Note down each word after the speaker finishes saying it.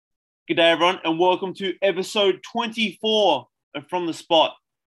Good day, everyone, and welcome to episode 24 of From the Spot.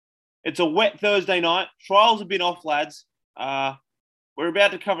 It's a wet Thursday night. Trials have been off, lads. We're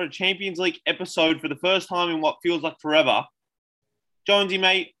about to cover a Champions League episode for the first time in what feels like forever. Jonesy,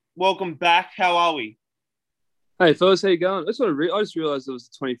 mate, welcome back. How are we? Hey, fellas, how you going? I just realised it was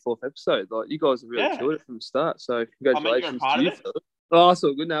the 24th episode. Like, you guys have really killed it from the start. So, congratulations to you, fellas. Oh, that's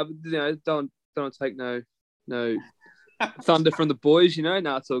all good now. But, don't take no thunder from the boys,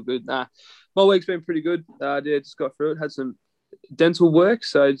 Nah, it's all good. Nah, my week's been pretty good. Just got through it. Had some dental work.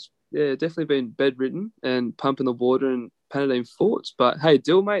 So, it's, definitely been bedridden and pumping the water and Panadine Forts. But, hey,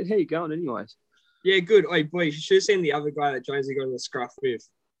 Dill, mate, how you going anyways? Yeah, good. Hey, boys, you should have seen the other guy that Jonesy got in the scruff with.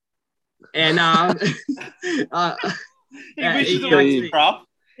 And he wishes it was scruff.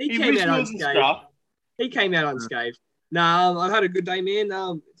 He came out unscathed. He came out unscathed. I've had a good day, man.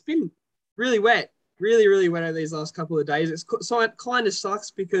 It's been really wet. Really, really wet over these last couple of days. It's kind of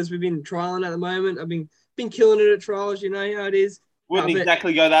sucks because we've been trialing at the moment. I've been killing it at trials. You know how it is. Wouldn't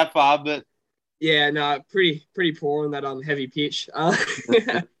exactly go that far, but yeah, no, pretty poor on that heavy pitch.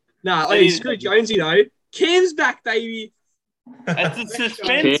 Screw Jonesy though. Cam's back, baby. It's a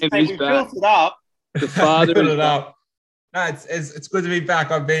suspense. We built it up. The father built it up. No, it's good to be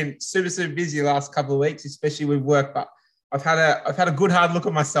back. I've been super busy the last couple of weeks, especially with work. But I've had a good hard look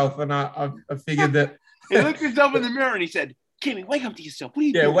at myself, and I figured that he looked himself in the mirror and he said, "Kimmy, wake up to yourself. What are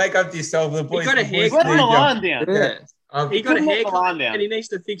you doing? Wake up to yourself." The boys, he got a haircut. Let the line down. Yeah. He got a haircut, and he needs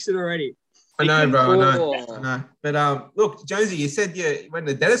to fix it already. I know, bro. I know. But look, Jonesy, you said you went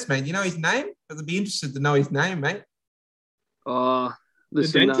to the dentist, mate. You know his name? I'd be interested to know his name, mate. Oh,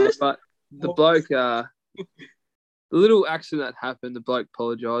 listen, but the bloke, the little accident that happened, the bloke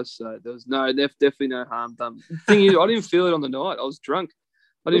apologised. So there was definitely no harm done. The thing is, I didn't feel it on the night. I was drunk.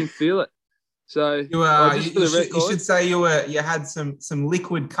 I didn't feel it. So you should say you had some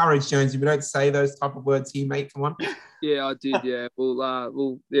liquid courage, Jonesy. We don't say those type of words here, mate. Come on. Yeah, I did. Yeah,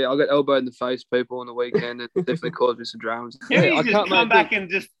 I got elbowed in the face, people, on the weekend, and definitely caused me some dramas. Yeah, I can't come back and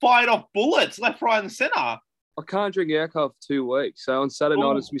just fight off bullets left, right, and centre. I can't drink alcohol for 2 weeks. So on Saturday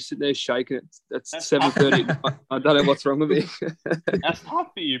night, it's me sitting there shaking it. That's 7:30. I don't know what's wrong with me. That's tough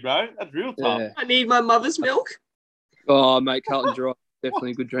for you, bro. That's real tough. Yeah. I need my mother's milk. Oh, mate, Carlton Dry.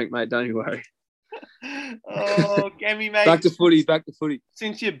 Definitely a good drink, mate. Don't you worry. Oh, Gammy, mate. Back to footy.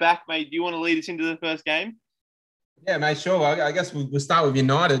 Since you're back, mate, do you want to lead us into the first game? Yeah, mate, sure. I guess we'll start with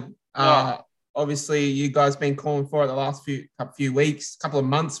United. Obviously, you guys been calling for it the last few weeks, couple of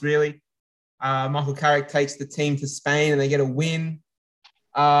months, really. Michael Carrick takes the team to Spain and they get a win.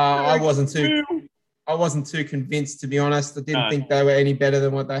 I wasn't too convinced, to be honest. I didn't think they were any better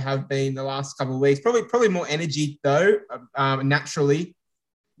than what they have been the last couple of weeks. Probably more energy though, naturally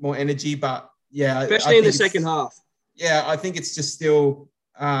more energy. But yeah, especially in the second half. Yeah, I think it's just still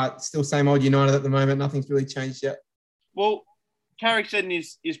same old United at the moment. Nothing's really changed yet. Well, Carrick said in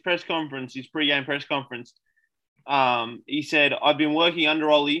his press conference, his pre-game press conference, he said, "I've been working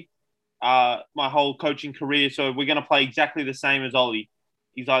under Ollie my whole coaching career, so we're going to play exactly the same as Ollie."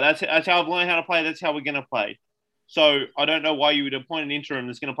 He's like, that's how I've learned how to play. That's how we're going to play. So I don't know why you would appoint an interim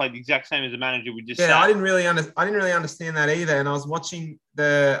that's going to play the exact same as the manager we just said. I didn't really understand that either. And I was watching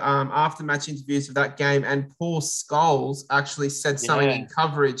the after-match interviews of that game, and Paul Scholes actually said something in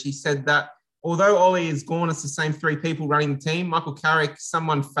coverage. He said that although Ollie is gone, it's the same three people running the team: Michael Carrick,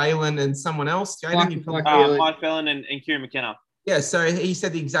 someone Phelan, and someone else. Mike Phelan and Kieran McKenna. Yeah, so he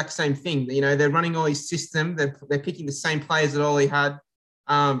said the exact same thing. You know, they're running Ollie's system. They're picking the same players that Ollie had.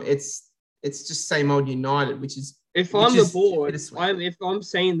 It's just same old United, which is. If I'm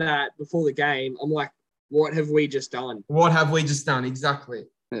saying that before the game, I'm like, what have we just done? What have we just done? Exactly.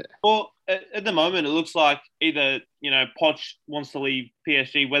 Yeah. Well, at the moment, it looks like either, Poch wants to leave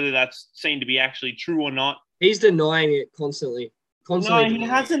PSG, whether that's seen to be actually true or not. He's denying it constantly. No, he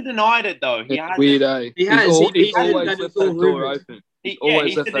hasn't denied it, though. It's weird, eh? He has. He's always left that door open. He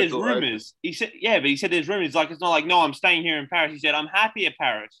said there's rumours. He said there's rumours. Like, it's not like, no, I'm staying here in Paris. He said, I'm happy at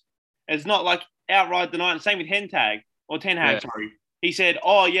Paris. It's not like outright denied. And same with Ten Hag, sorry. He said,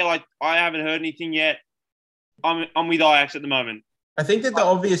 I haven't heard anything yet. I'm with Ajax at the moment. I think that the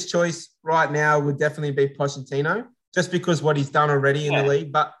obvious choice right now would definitely be Pochettino, just because what he's done already in the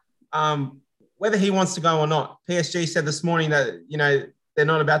league. But whether he wants to go or not, PSG said this morning that, they're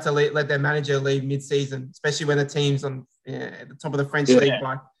not about to let their manager leave mid-season, especially when the team's on at the top of the French league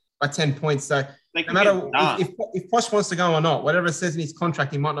by 10 points. So no matter if Poch wants to go or not, whatever it says in his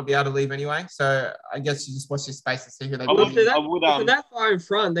contract, he might not be able to leave anyway. So I guess you just watch his space to see who they want. If they're that far in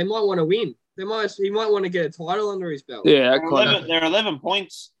front, they might want to win. He might want to get a title under his belt. Yeah, they're 11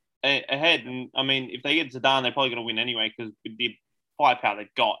 points ahead. And, I mean, if they get Zidane, they're probably going to win anyway because with the firepower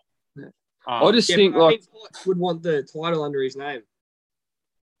they've got. Yeah. I just think I think Potts would want the title under his name.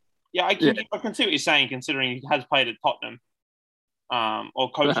 Yeah, I can see what you're saying, considering he has played at Tottenham,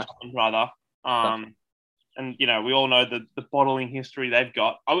 or coached Tottenham rather. And we all know the bottling history they've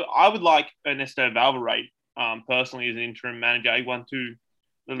got. I would like Ernesto Valverde, personally, as an interim manager. He won 2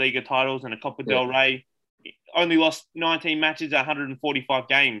 La Liga titles and a Copa del Rey. He only lost 19 matches at 145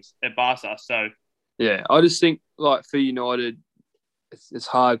 games at Barca. So yeah, I just think like for United, it's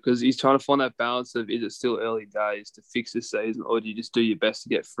hard because he's trying to find that balance of, is it still early days to fix this season, or do you just do your best to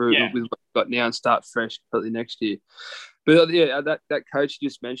get through with what you've got now and start fresh completely next year? But yeah, that coach you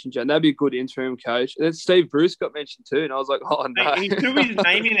just mentioned, Jan, that'd be a good interim coach. And then Steve Bruce got mentioned too, and I was like, oh no. He threw his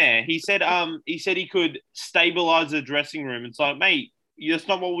name in there. He said he could stabilize the dressing room. It's like, mate, that's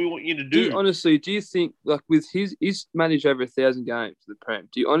not what we want you to do. Do you think, like, with he's managed over 1,000 games for the Prem?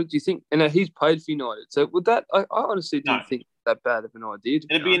 Do you think, and he's played for United? So would that? I honestly didn't think that bad of an idea.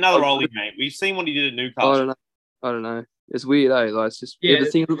 It'd be another Ollie, mate. We've seen what he did at Newcastle. I don't know. It's weird, eh? Like, it's just the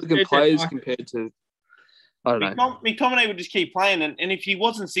thing looking at players compared to. I don't know. McTominay would just keep playing, and if he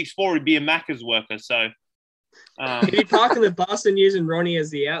wasn't 6'4", he'd be a Macca's worker. So he'd be parking the bus and using Ronnie as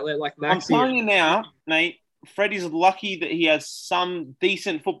the outlet, like Maxi. I'm telling you now, mate. Freddie's lucky that he has some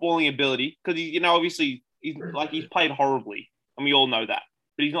decent footballing ability because obviously he's played horribly, and we all know that,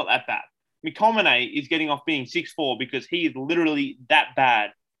 but he's not that bad. McTominay is getting off being 6'4" because he is literally that bad.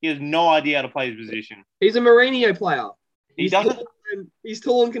 He has no idea how to play his position. He's a Mourinho player. He's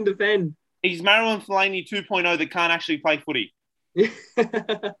tall and can defend. He's Marouane Fellaini 2.0 that can't actually play footy.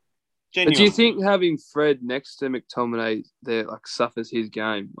 But do you think having Fred next to McTominay there suffers his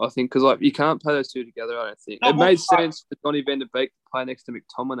game? I think because you can't play those two together. I don't think it made sense for Donny van de Beek to play next to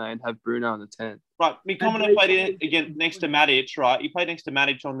McTominay and have Bruno on the 10. Right, McTominay played again next to Matic. Right, he played next to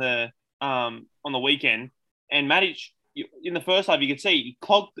Matic on the weekend, and Matic in the first half you could see he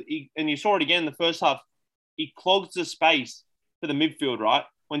clogged, and you saw it again in the first half. He clogs the space for the midfield. Right,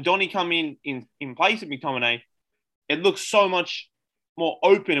 when Donny come in place of McTominay, it looks so much more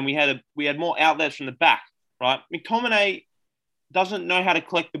open, and we had more outlets from the back, right? McTominay doesn't know how to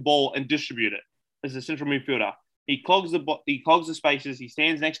collect the ball and distribute it as a central midfielder. He clogs the spaces. He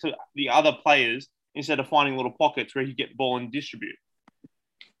stands next to the other players instead of finding little pockets where he get the ball and distribute.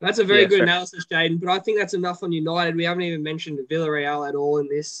 That's a very good analysis, Jaden. But I think that's enough on United. We haven't even mentioned Villarreal at all in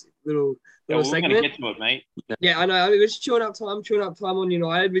this little segment. We're going to get to it, mate. Yeah, I know. I mean, we're just chewing up time on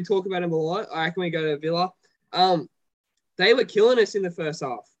United. We talk about him a lot. I reckon we go to Villa. They were killing us in the first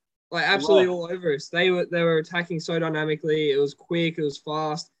half, absolutely all over us. They were attacking so dynamically. It was quick, it was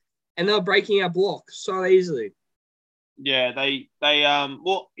fast, and they were breaking our block so easily. Yeah, they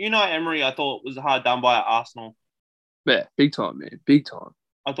Emery, I thought was hard done by Arsenal. Yeah, big time, man, big time.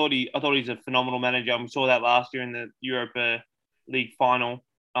 I thought he's a phenomenal manager. We saw that last year in the Europa League final.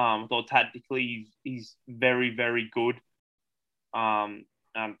 I thought tactically he's very, very good. I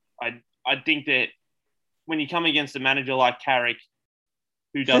think that when you come against a manager like Carrick,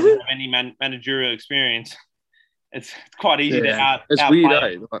 who doesn't have any managerial experience, it's quite easy to out. It's weird,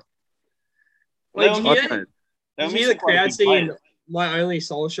 eh? Did you hear the crowd singing "My Only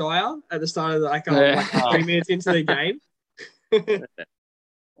Solskjaer" at the start of the 3 minutes into the game?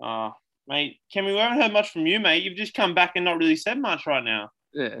 Mate, Kemi, we haven't heard much from you, mate. You've just come back and not really said much right now.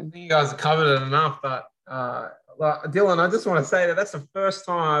 Yeah, I think you guys have covered it enough. But Dylan, I just want to say that's the first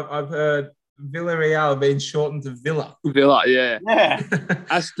time I've heard Villarreal being shortened to Villa. Villa, yeah.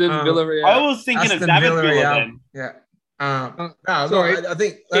 Aston Villarreal. I was thinking Aston of David Villa then. Yeah. I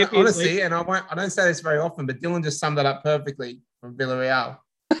think honestly, and I don't say this very often, but Dylan just summed that up perfectly from Villarreal.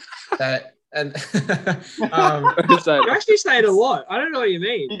 You actually say it a lot. I don't know what you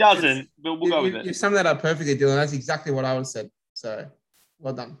mean. He doesn't, but we'll go with it. You summed that up perfectly, Dylan. That's exactly what I would have said. So,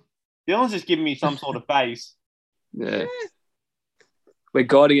 well done. Dylan's just giving me some sort of face. Yeah. We're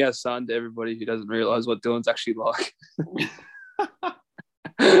guiding our son to everybody who doesn't realise what Dylan's actually like.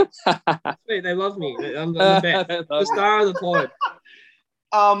 Sweet, they love me. I'm the best. The star of the pod.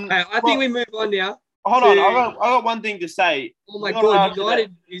 I think we move on now. Hold on, I got one thing to say. Oh my God,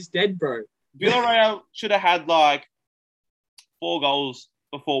 United is dead, bro. Villarreal should have had 4 goals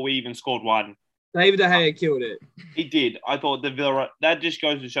before we even scored one. David De Gea killed it. He did. I thought that just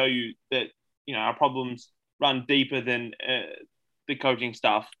goes to show you that our problems run deeper than the coaching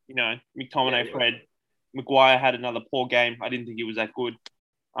stuff. McTominay, Fred, Maguire had another poor game. I didn't think he was that good.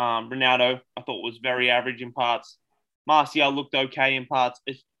 Ronaldo, I thought was very average in parts. Martial looked okay in parts.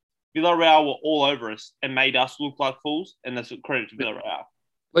 Villarreal were all over us and made us look like fools, and that's a credit to Villarreal.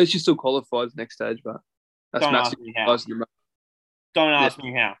 At least you still qualified next stage, but that's Don't massive. ask me how. Don't ask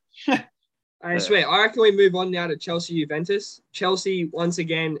me how. I swear, I reckon we move on now to Chelsea Juventus. Chelsea, once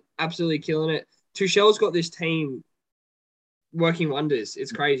again, absolutely killing it. Tuchel's got this team working wonders.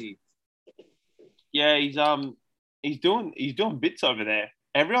 It's crazy. Yeah, he's doing bits over there.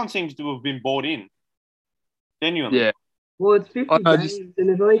 Everyone seems to have been bought in. Genuinely. Yeah. Well, it's 50 games and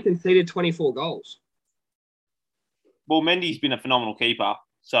they've only conceded 24 goals. Well, Mendy's been a phenomenal keeper.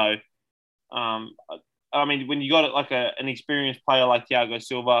 So, I mean, when you got like an experienced player like Thiago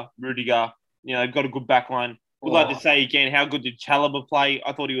Silva, Rudiger, they've got a good backline. Would like to say again, how good did Chalobah play?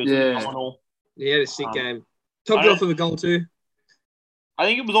 I thought he was phenomenal. He had a sick game. Topped it off with a goal too. I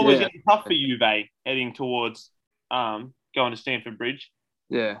think it was always going to be tough for Juve heading towards going to Stamford Bridge.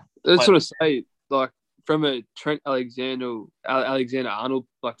 Yeah, that's what I say. Like from a Trent Alexander-Arnold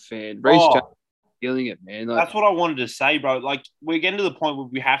fan, Reece James killing it, man. Like, that's what I wanted to say, bro. Like we're getting to the point where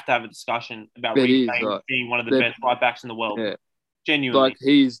we have to have a discussion about Reece James being one of the best right backs in the world. Yeah. Genuinely, like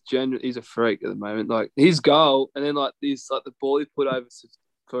he's a freak at the moment. Like his goal, and then like the ball he put over for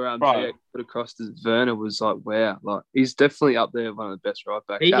put across to Werner was like, wow, like he's definitely up there, one of the best right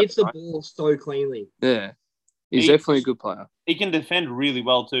backs. He hits the ball so cleanly. Yeah, he's definitely a good player. He can defend really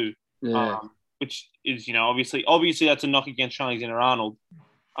well too. Yeah, which is obviously that's a knock against Trent Alexander-Arnold.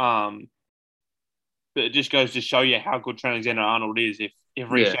 But it just goes to show you how good Trent Alexander-Arnold is if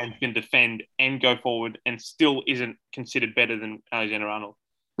Reece James can defend and go forward and still isn't considered better than Alexander-Arnold.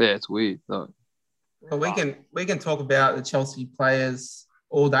 Yeah, it's weird. Though. Well, we can talk about the Chelsea players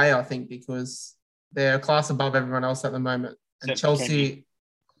all day, I think, because they're a class above everyone else at the moment. And Chelsea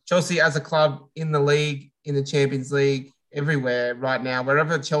as a club in the league, in the Champions League, everywhere right now,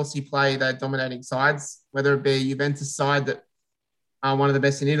 wherever Chelsea play, they're dominating sides, whether it be a Juventus side that are one of the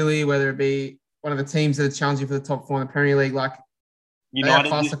best in Italy, whether it be one of the teams that are challenging for the top four in the Premier League, like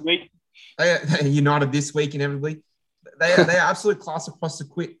United this week. They are United this week inevitably. They are absolute class across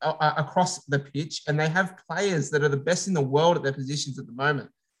the pitch, and they have players that are the best in the world at their positions at the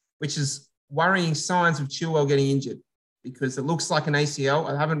moment, which is worrying signs of Chilwell getting injured because it looks like an ACL.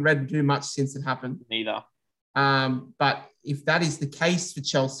 I haven't read too much since it happened. Neither. But if that is the case for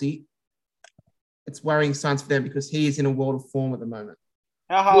Chelsea, it's worrying signs for them because he is in a world of form at the moment.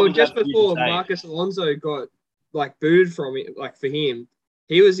 Well, just before Marcus Alonso got booed from it, for him,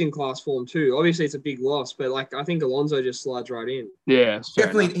 he was in class form too. Obviously, it's a big loss, but I think Alonso just slides right in. Yeah,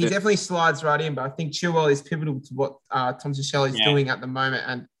 he definitely slides right in. But I think Chilwell is pivotal to what Tom Tuchel is doing at the moment,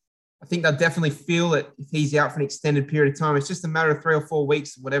 and I think they'll definitely feel it if he's out for an extended period of time. It's just a matter of 3 or 4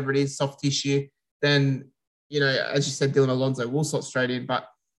 weeks, whatever it is, soft tissue. Then as you said, Dylan Alonso will slot straight in. But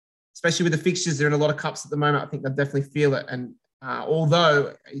especially with the fixtures, they're in a lot of cups at the moment. I think they'll definitely feel it. And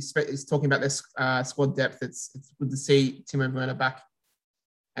although he's talking about their squad depth, it's good to see Timo Werner back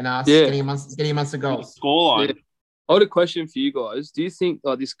and getting amongst the goals. Scoreline. Yeah. I had a question for you guys. Do you think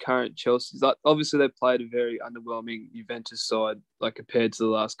this current Chelsea, obviously they've played a very underwhelming Juventus side, compared to the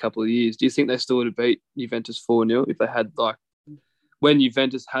last couple of years? Do you think they still would have beat Juventus 4-0 if they had when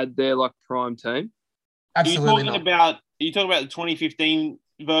Juventus had their prime team? Absolutely Are you talking about the 2015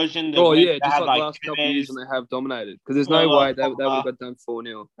 version? Just the last couple of years when they have dominated. Because there's no way they would have got done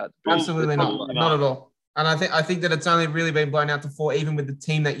 4-0. Absolutely not. Not at all. And I think that it's only really been blown out to 4, even with the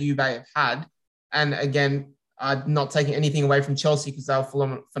team that Juve have had. And again, not taking anything away from Chelsea because they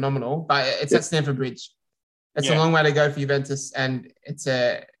were phenomenal, but it's at Stamford Bridge. It's a long way to go for Juventus, and it's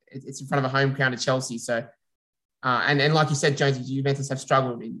in front of a home crowd at Chelsea. So, and like you said, Jones, Juventus have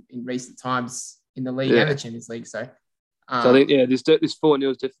struggled in recent times in the league and the Champions League. So I think this 4-0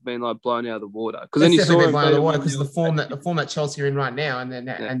 has definitely been blown out of the water. Because then you saw it blown out of the water because of the form that Chelsea are in right now,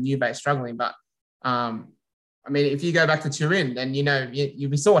 and Juve are struggling. But if you go back to Turin, then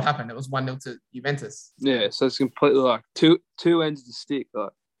we saw what happened. It was 1-0 to Juventus. Yeah, so it's completely two ends of the stick.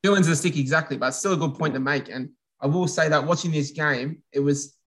 Two ends of the stick, exactly. But it's still a good point to make. And I will say that watching this game, it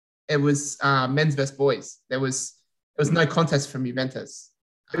was men's best boys. There was no contest from Juventus.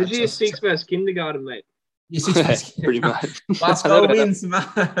 It was your 6 versus kindergarten, mate. Your 6 versus pretty much. Last goal wins, man.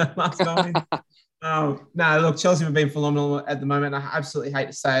 Last goal wins. No, look, Chelsea have been phenomenal at the moment. I absolutely hate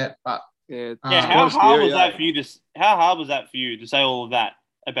to say it, but how hard was that for you to say all of that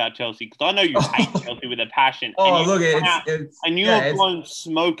about Chelsea? Because I know you hate Chelsea with a passion. And you were blowing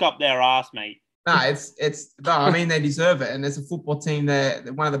smoke up their ass, mate. No, they deserve it. And as a football team, they're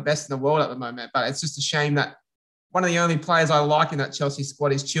one of the best in the world at the moment. But it's just a shame that one of the only players I like in that Chelsea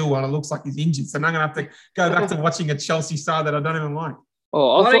squad is Chilwell, and it looks like he's injured. So now I'm going to have to go back to watching a Chelsea side that I don't even like.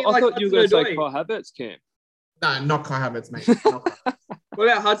 Oh, I thought you were going to say Kai Havertz, Cam. No, not Kai Havertz, mate. What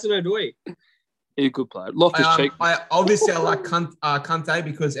about Hudson-Odoi? He's a good player. Loftus-Cheek. I like Conte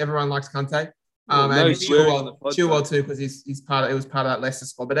because everyone likes Conte. And Chilwell too, because he's part of, it was part of that Leicester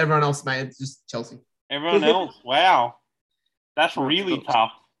squad. But everyone else, mate, it's just Chelsea. Everyone else, wow, that's really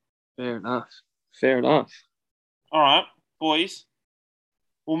tough. Fair enough. All right, boys,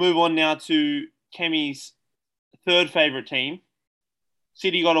 we'll move on now to Kemi's third favourite team.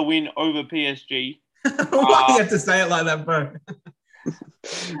 City got a win over PSG. Why do you have to say it like that, bro?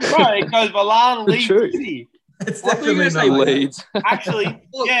 Right, it goes Milan, Leeds, City. It's definitely not Leeds. Actually,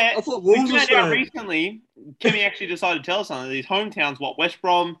 yeah. I thought We Wolves found out recently, Kemi actually decided to tell us something. These hometowns, West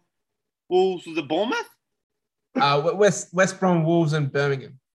Brom, Wolves, was it Bournemouth? West Brom, Wolves, and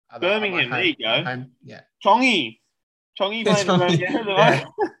Birmingham. Birmingham, there you go. Yeah. Chongi playing Birmingham. Yeah.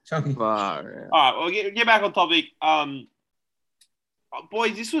 Chongi. All right, well, get back on topic.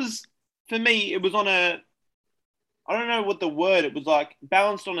 Boys, this was, for me, it was on a, I don't know what the word, it was like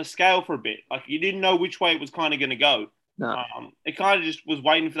balanced on a scale for a bit. Like you didn't know which way it was kind of going to go. No. It kind of just was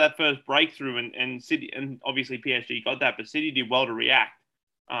waiting for that first breakthrough, and City, and obviously PSG got that, but City did well to react,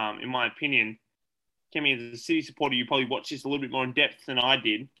 in my opinion. Kemi, as a City supporter, you probably watched this a little bit more in depth than I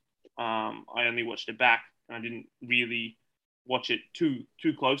did. I only watched it back, and I didn't really watch it too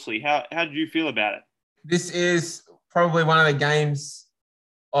closely. How did you feel about it? This is probably one of the games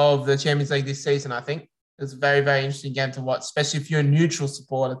of the Champions League this season, I think. It's a very, very interesting game to watch, especially if you're a neutral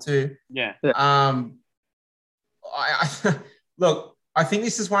supporter too. Yeah. Look, I think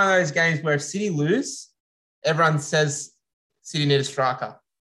this is one of those games where if City lose, everyone says City need a striker.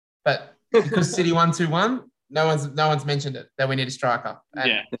 But because City won 2-1, no one's mentioned it, that we need a striker.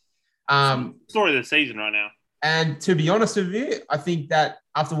 And, story of the season right now. And to be honest with you, I think that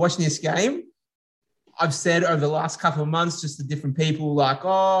after watching this game, I've said over the last couple of months just to different people like,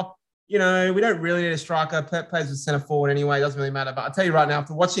 we don't really need a striker. Plays with centre forward anyway. It doesn't really matter. But I'll tell you right now,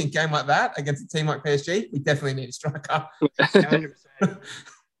 after watching a game like that against a team like PSG, we definitely need a striker. 100%.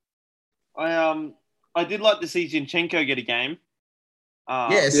 I did like to see Zinchenko get a game.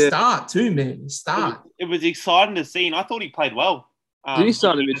 Start too, man. Start. It was exciting to see, and I thought he played well. Did he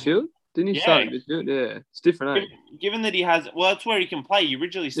start in midfield? Didn't he start in midfield? Yeah. It's different, Given that he has... Well, that's where he can play. You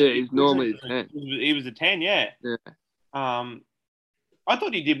originally said... he's normally a 10. He was a 10, yeah. I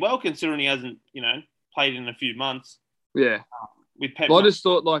thought he did well considering he hasn't, played in a few months. Yeah. With Pep. I just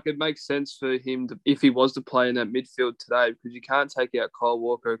thought it makes sense for him to, if he was to play in that midfield today, because you can't take out Kyle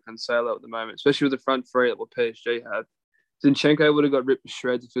Walker or Cancelo at the moment, especially with the front three that what PSG had. Zinchenko would have got ripped to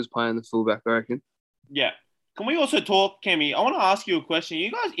shreds if he was playing the fullback, I reckon. Yeah. Can we also talk, Kemi? I want to ask you a question. Are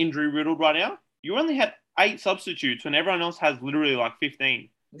you guys injury riddled right now? You only had 8 substitutes when everyone else has literally 15.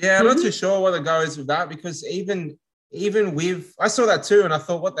 Yeah, I'm not too sure what the go is with that, because even with, I saw that too, and I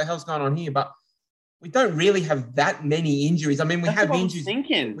thought, what the hell's going on here? But we don't really have that many injuries. I mean, we have injuries.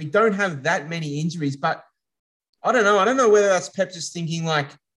 We don't have that many injuries, but I don't know. I don't know whether that's Pep just thinking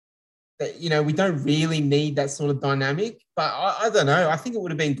that, we don't really need that sort of dynamic. But I don't know. I think it would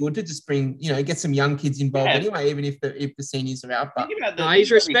have been good to just bring, get some young kids involved anyway, even if the seniors are out. But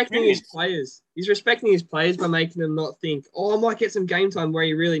he's respecting his players. He's respecting his players by making them not think, I might get some game time where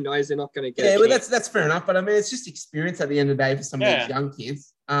he really knows they're not going to get. Yeah, well, that's fair enough. But I mean, it's just experience at the end of the day for some of these young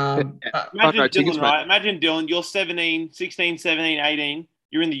kids. Imagine Dylan, right? Imagine Dylan, you're 16, 17, 18.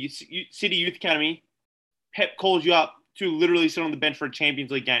 You're in the City Youth Academy. Pep calls you up to literally sit on the bench for a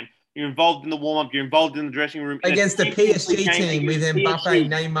Champions League game. You're involved in the warm-up. You're involved in the dressing room. Against the PSG team with Mbappe,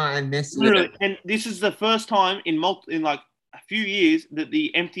 Neymar, and Messi. Literally. And this is the first time in a few years that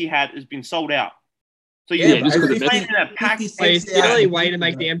the empty hat has been sold out. So it's the only way to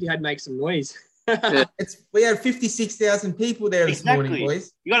make the empty hat make some noise. We had 56,000 people there this morning,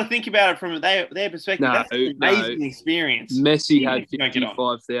 boys. You got to think about it from their perspective. That's an amazing experience. Messi had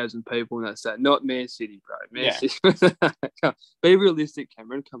 55,000 people, and that's that. Not Man City, bro. Be realistic,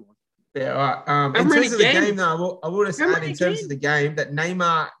 Cameron. Come on. Yeah, all right. In terms of the game, though, I will just add in terms of the game that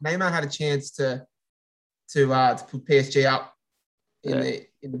Neymar had a chance to put PSG up in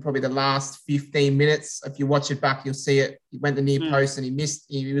probably the last 15 minutes. If you watch it back, you'll see it. He went the near post and he missed.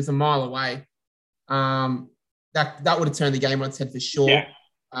 He was a mile away. That would have turned the game on its head for sure. Yeah.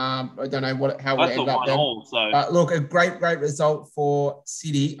 I don't know how it would end up then. Look, a great result for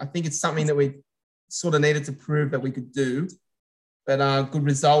City. I think it's something that we sort of needed to prove that we could do. But good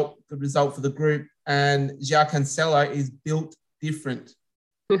result for the group. And João Cancelo is built different.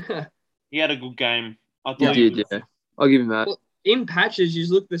 He had a good game. He did, yeah. I'll give him that. Well, in patches, you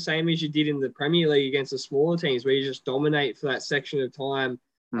look the same as you did in the Premier League against the smaller teams, where you just dominate for that section of time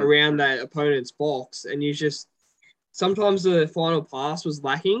around that opponent's box, and you just sometimes the final pass was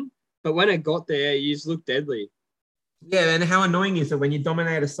lacking, but when it got there, you just looked deadly. Yeah, and how annoying is it when you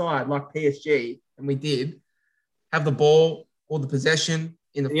dominate a side like PSG, and we did have the ball or the possession,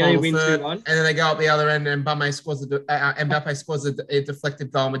 in the final third, and then they go up the other end, and Mbappe scores a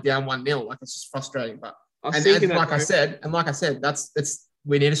deflected goal and we're down 1-0. Like, it's just frustrating. But like I said,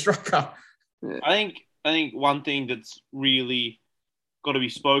 we need a striker. Yeah. I think one thing that's really got to be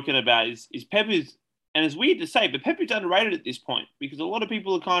spoken about is Pep is, and it's weird to say, but Pep is underrated at this point because a lot of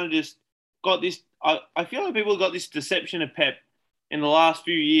people have kind of just got this. I feel like people have got this deception of Pep in the last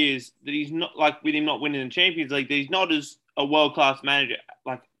few years that he's not, like, with him not winning the Champions League, that he's not as a world-class manager,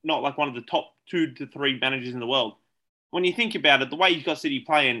 like not like one of the top 2 to 3 managers in the world. When you think about it, the way he's got City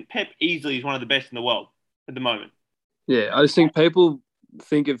playing, Pep easily is one of the best in the world at the moment. Yeah, I just think people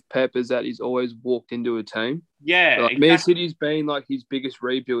think of Pep as that he's always walked into a team. Yeah, like, exactly. Man City's been like his biggest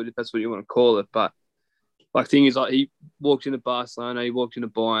rebuild, if that's what you want to call it. But like, thing is, like, he walked into Barcelona, he walked into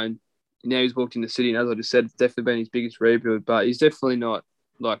Bayern. Now he's walked into City, and as I just said, it's definitely been his biggest rebuild, but he's definitely not,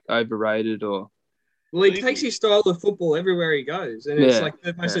 like, overrated or... Well, he takes his style of football everywhere he goes, and it's like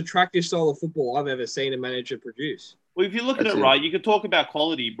the most attractive style of football I've ever seen a manager produce. Well, if you look at it, right, you could talk about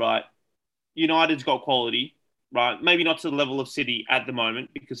quality, right? United's got quality, right? Maybe not to the level of City at the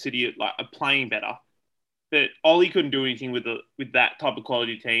moment because City are playing better, but Ole couldn't do anything with that type of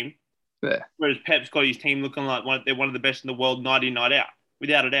quality team. Yeah. Whereas Pep's got his team looking like they're one of the best in the world night in, night out,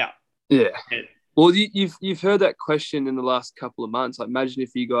 without a doubt. Yeah. Well, you've heard that question in the last couple of months. Like, imagine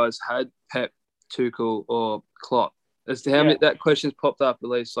if you guys had Pep, Tuchel, or Klopp. As to how many that question's popped up at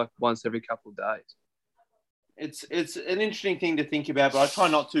least like once every couple of days. It's an interesting thing to think about, but I try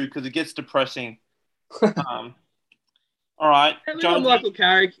not to because it gets depressing. All right, Jonesy, Michael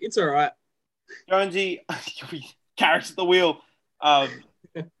Carrick, it's all right. Jonesy, Carrick's at the wheel.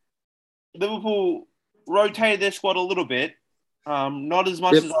 Liverpool rotated their squad a little bit. Not as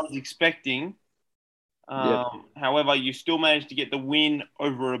much as I was expecting. However, you still managed to get the win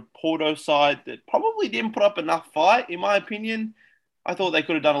over a Porto side that probably didn't put up enough fight, in my opinion. I thought they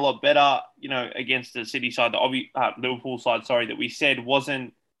could have done a lot better, against the City side, the Liverpool side, that we said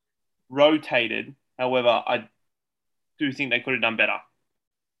wasn't rotated. However, I do think they could have done better.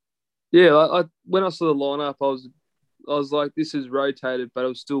 Yeah, when I saw the lineup, I was like, this is rotated, but it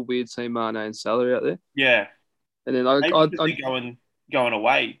was still weird seeing Mane and Salah out there. Yeah. And then going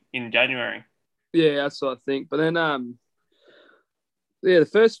away in January. Yeah, that's what I think. But then, the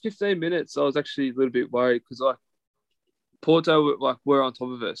first 15 minutes, I was actually a little bit worried because Porto were on top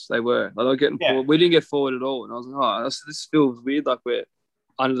of us. They were. They were getting forward. We didn't get forward at all, and I was like, this feels weird. Like we're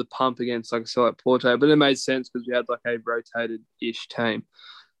under the pump against Porto, but it made sense because we had a rotated-ish team.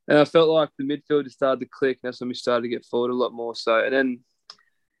 And I felt like the midfield just started to click, and that's when we started to get forward a lot more. So, and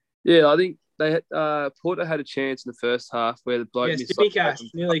then, I think Porto had a chance in the first half where the bloke missed.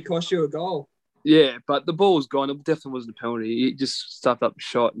 Nearly cost you a goal. Yeah, but the ball was gone. It definitely wasn't a penalty. He just stuffed up a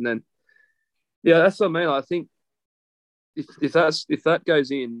shot, and then, that's what I mean. I think if that goes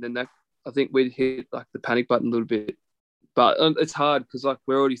in, then I think we'd hit the panic button a little bit. But it's hard because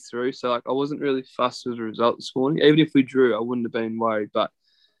we're already through. So I wasn't really fussed with the result this morning. Even if we drew, I wouldn't have been worried. But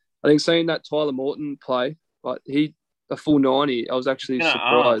I think seeing that Tyler Morton play, a full 90, I was actually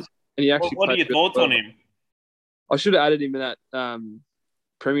surprised. And he actually. What are your thoughts on him? I should have added him in that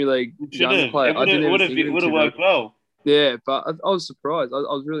Premier League young player. It would have worked well. Yeah, but I was surprised.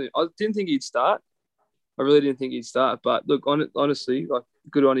 I didn't think he'd start. I really didn't think he'd start. But look, honestly,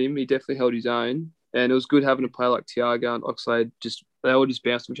 good on him. He definitely held his own. And it was good having a player like Thiago and Oxlade. They all just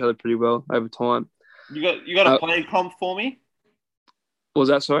bounced each other pretty well over time. You got a player comp for me? What was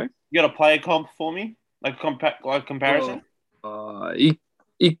that, sorry? You got a player comp for me? Comparison? He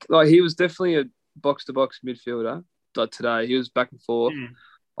was definitely a box-to-box midfielder today. He was back and forth.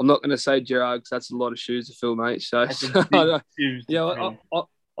 I'm not going to say Gerrard because that's a lot of shoes to fill, mate. So I'm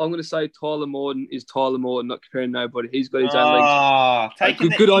going to say Tyler Morton is Tyler Morton, not comparing nobody. He's got his own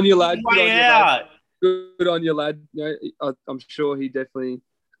legs. Good on you, lad. Good on you, lad. I'm sure he definitely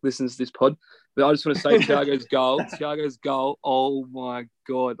listens to this pod. But I just want to say Thiago's goal, oh my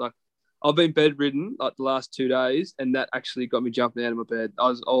God. I've been bedridden the last 2 days, and that actually got me jumping out of my bed.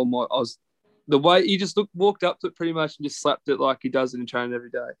 The way he just walked up to it pretty much and just slapped it like he does it in training every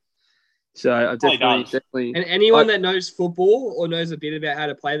day. So I definitely. And anyone that knows football or knows a bit about how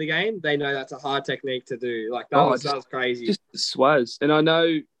to play the game, they know that's a hard technique to do. That was crazy. Just swaz. And I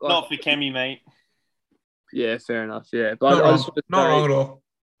know. Not for Kemi, mate. Yeah, fair enough. Yeah, but not wrong at all.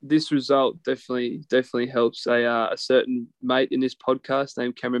 This result definitely helps a certain mate in this podcast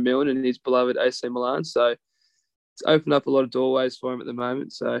named Cameron Milne and his beloved AC Milan. So it's opened up a lot of doorways for him at the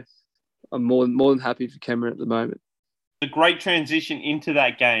moment. So I'm more than happy for Cameron at the moment. A great transition into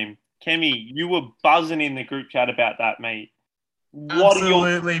that game. Kemi, you were buzzing in the group chat about that, mate. What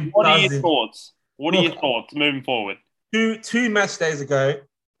are your thoughts? What are your thoughts moving forward? two match days ago,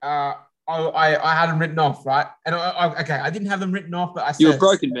 I had them written off, right? And I didn't have them written off, but I said you were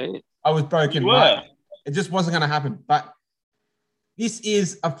broken, man. I was broken, right? It just wasn't going to happen. But this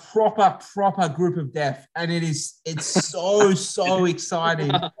is a proper group of death, and it's so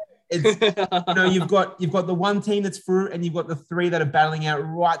exciting. It's you've got the one team that's through, and you've got the three that are battling out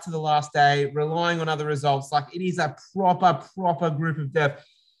right to the last day, relying on other results. Like, it is a proper group of death.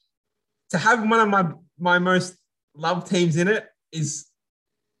 To have one of my most loved teams in it is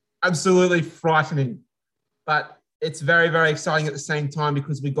absolutely frightening, but it's very, very exciting at the same time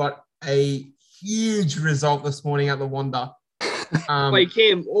because we got a huge result this morning at the Wanda. Wait,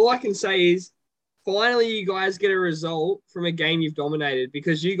 Cam, all I can say is finally you guys get a result from a game you've dominated,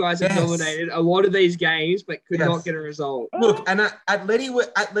 because you guys have dominated a lot of these games but could not get a result. Look, and Atleti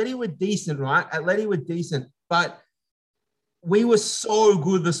were decent, right? Atleti were decent, but we were so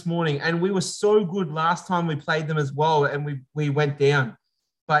good this morning, and we were so good last time we played them as well, and we went down.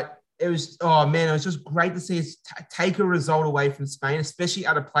 But it was, it was just great to see us take a result away from Spain, especially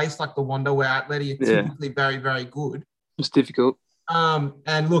at a place like the Wanda where Atleti are typically very, very good. It's difficult.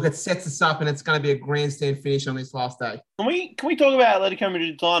 And look, it sets us up, and it's going to be a grandstand finish on this last day. Can we talk about Atletico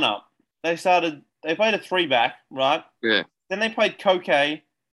Madrid's lineup? They played a 3-back, right? Yeah. Then they played Koke,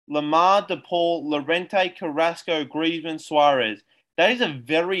 Lamar, De Paul, Llorente, Carrasco, Griezmann, Suarez. That is a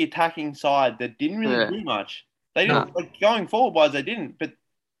very attacking side that didn't really do much. They didn't going forward wise. They didn't, but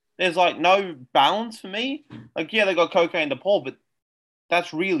there's no balance for me. They got Koke and De Paul, but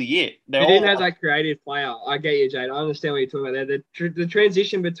that's really it. They didn't have that creative player. I get you, Jade. I understand what you're talking about there. The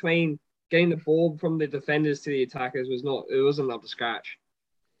transition between getting the ball from the defenders to the attackers wasn't up to scratch.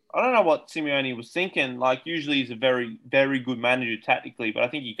 I don't know what Simeone was thinking. Usually he's a very, very good manager tactically, but I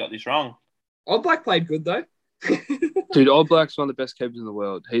think he got this wrong. Oblak played good, though. Dude, Oblak's one of the best keepers in the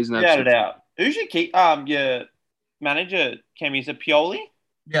world. He's an absolute... Without a doubt. Who's your manager, Kemi? Is it Pioli?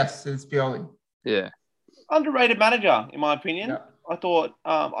 Yes, it's Pioli. Yeah. Underrated manager, in my opinion. Yeah. I thought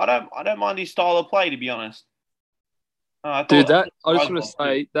I don't mind his style of play, to be honest. I just want to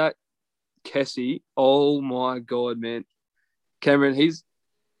say that Kessie, oh my God, man. Cameron, he's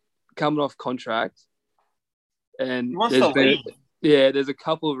coming off contract, and there's a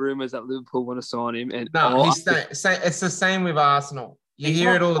couple of rumors that Liverpool want to sign him. And it's the same with Arsenal. You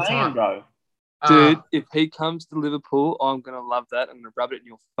hear it all the time, bro. Dude, if he comes to Liverpool, I'm gonna love that. I'm gonna rub it in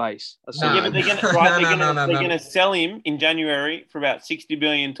your face. But they're gonna sell him in January for about 60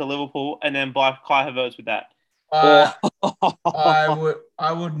 billion to Liverpool, and then buy Kai Havertz with that. I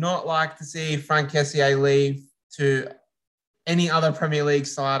would not like to see Frank Kessié leave to any other Premier League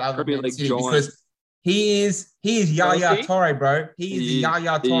side other than City, because he is Yaya Toure, bro. He is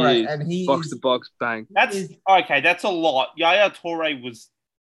Yaya Toure, and he box to box bang. That's a lot. Yaya Toure was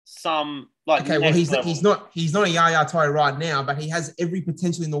some he's not a Yaya Toure right now, but he has every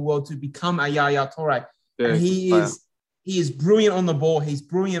potential in the world to become a Yaya Toure. And he is brilliant on the ball. He's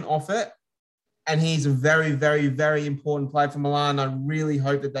brilliant off it, and he's a very, very, very important player for Milan. I really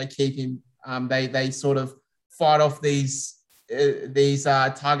hope that they keep him. They sort of fight off these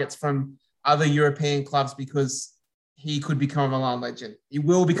targets from other European clubs, because he could become a Milan legend. He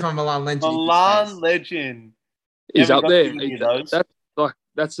will become a Milan legend. Milan legend. He's up there.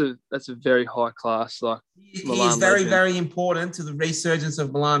 That's a very high class. He is very, very important to the resurgence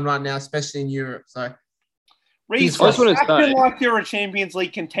of Milan right now, especially in Europe. So, acting like you're a Champions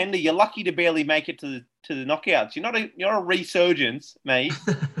League contender. You're lucky to barely make it to the knockouts. You're a resurgence, mate.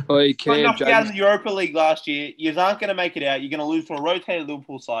 You knocked out in the Europa League last year. You aren't going to make it out. You're going to lose to a rotated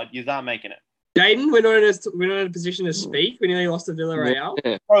Liverpool side. You aren't making it. Jaden, we're not in a position to speak. We nearly lost to Villarreal.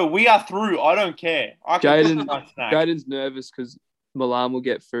 Yeah. Bro, we are through. I don't care. Jaden's nervous because Milan will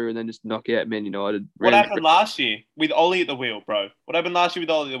get through and then just knock out Man United. What happened last year with Ollie at the wheel, bro? What happened last year with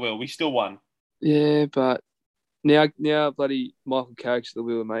Ollie at the wheel? We still won. Yeah, but now bloody Michael Carrick's at the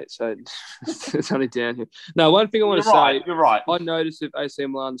wheel, mate. So it's only down here. No, one thing I want to say. You're right. I noticed with AC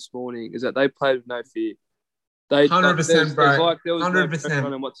Milan this morning is that they played with no fear. 100%, bro. There was 100%. no pressure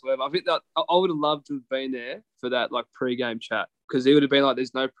on him whatsoever. I think that I would have loved to have been there for that pre-game chat, because he would have been like,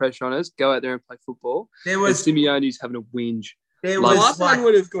 "There's no pressure on us. Go out there and play football." Simeone's having a whinge. Last one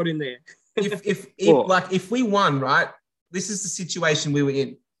would have got in there. If we won, right? This is the situation we were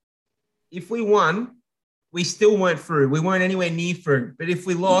in. If we won, we still weren't through. We weren't anywhere near through. But if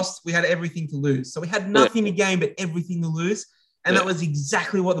we lost, we had everything to lose. So we had nothing to gain but everything to lose. And that was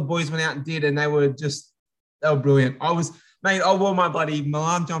exactly what the boys went out and did. And they were brilliant. I wore my bloody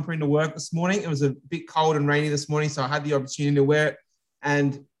Milan jumper into work this morning. It was a bit cold and rainy this morning, so I had the opportunity to wear it.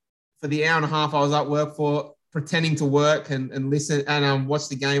 And for the hour and a half I was at work for, pretending to work and listen and watch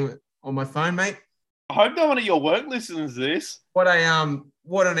the game on my phone, mate. I hope no one at your work listens to this. What an hour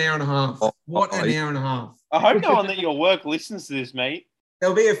and a half. What an hour and a half. I hope no one at your work listens to this, mate.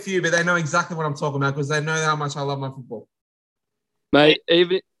 There'll be a few, but they know exactly what I'm talking about because they know how much I love my football. Mate,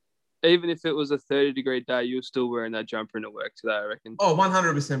 even if it was a 30-degree day, you're still wearing that jumper into work today, I reckon. Oh,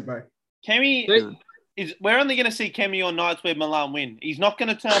 100%, bro. Kemi, we're only going to see Kemi on nights where Milan win. He's not going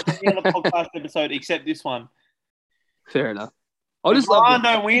to turn up on the podcast episode except this one. Fair enough. Milan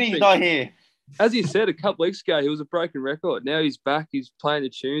don't win, he's not here. As he said a couple weeks ago, he was a broken record. Now he's back. He's playing the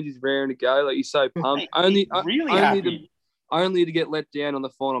tunes. He's raring to go. Like, he's so pumped. Mate, only to get let down on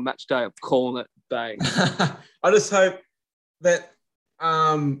the final match day of calling it bang. I just hope that,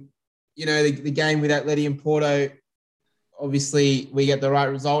 the game with Atleti and Porto, obviously we get the right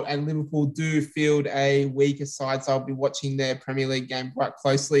result and Liverpool do field a weaker side. So I'll be watching their Premier League game quite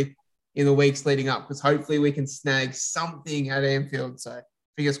closely in the weeks leading up because hopefully we can snag something at Anfield. So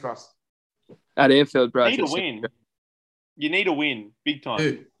fingers crossed. At Anfield, bro. You need to win. You need to win big time.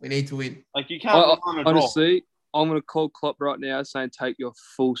 Dude, we need to win. Like, you can't honestly, I'm going to call Klopp right now saying take your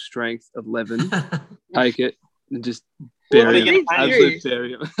full strength 11, take it, and just bury him. Absolutely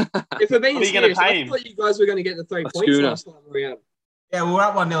bury him. If we're being serious, I thought you guys were going to get the 3 points last time around. Yeah, we were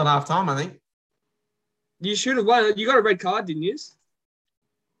up 1-0 at half time, I think. You should have won. You got a red card, didn't you?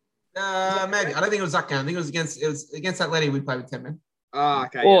 Maybe. I don't think it was that game. I think it was against Atleti we played with 10 men. Oh,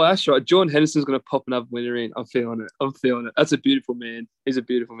 okay. Oh, that's right. Jordan Henderson's going to pop another winner in. I'm feeling it. That's a beautiful man. He's a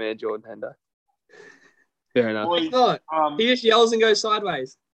beautiful man, Jordan Hender. Fair enough. He's not. He just yells and goes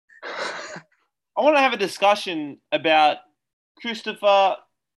sideways. I want to have a discussion about Christopher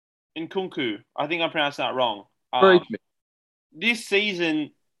Nkunku. I think I pronounced that wrong. This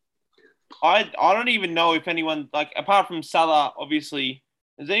season, I don't even know if anyone, like, apart from Salah, obviously,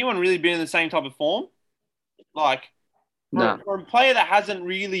 has anyone really been in the same type of form? Like, for a player that hasn't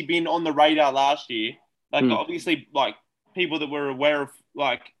really been on the radar last year, like, obviously, like, people that were aware of,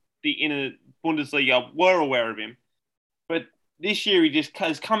 like, the inner Bundesliga were aware of him. But this year, he just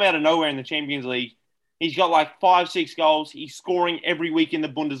has come out of nowhere in the Champions League. He's got, like, 5-6 goals. He's scoring every week in the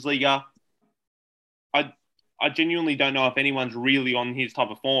Bundesliga. I genuinely don't know if anyone's really on his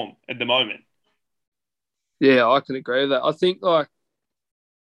type of form at the moment. Yeah, I can agree with that. I think, like,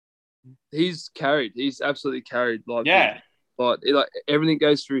 he's carried. He's absolutely carried. Like, yeah. Like everything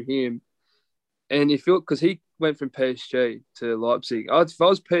goes through him. And because he went from PSG to Leipzig. If I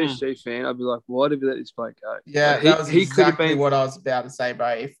was a PSG fan, I'd be like, why did we let this bloke go? Yeah, like, that was exactly what I was about to say,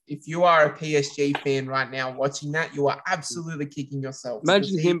 bro. If you are a PSG fan right now watching that, you are absolutely kicking yourself.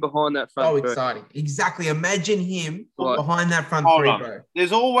 Imagine him behind that front three. So exciting. Exactly. Imagine him behind that front three, bro.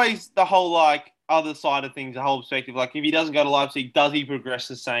 There's always the whole, like, other side of things, the whole perspective. Like, if he doesn't go to Leipzig, does he progress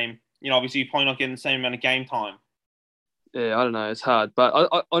the same? Obviously, you're probably not getting the same amount of game time. Yeah, I don't know. It's hard. But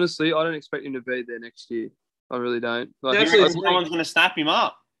I honestly, I don't expect him to be there next year. I really don't. Like, someone's going to snap him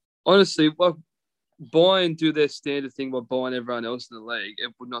up. Honestly, Bayern do their standard thing by buying everyone else in the league.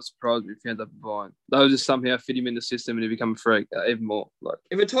 It would not surprise me if he ends up buying. They would just somehow fit him in the system and he become a freak even more. Like,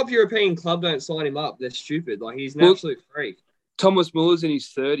 if a top European club don't sign him up, they're stupid. Like, he's an absolute freak. Thomas Muller's in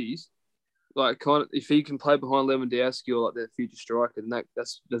his 30s. Like, kind of, if he can play behind Lewandowski or like their future striker, then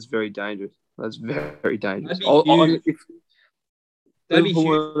that's very dangerous. That's very dangerous. If Liverpool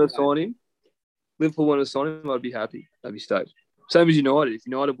want to sign him, I'd be happy. I'd be stoked. Same as United. If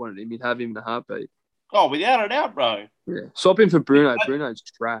United wanted him, you'd have him in a heartbeat. Oh, without a doubt, bro. Yeah. Swap him for Bruno. Bruno's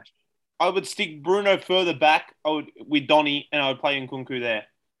trash. I would stick Bruno further back with Donny, and I would play Nkunku there.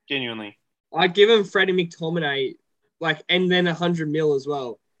 Genuinely. I'd give him Freddie McTominay, and then 100 mil as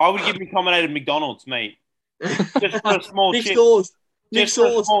well. I would give McTominay to McDonald's, mate. Just for a small Nick chip. Stores. Just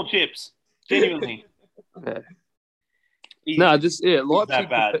for small chips. Genuinely. Yeah.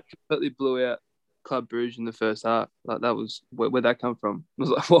 Leipzig completely blew out Club Brugge in the first half. Like, that was where'd that come from? I was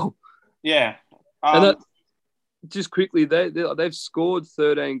like, whoa. Yeah. And just quickly, they've scored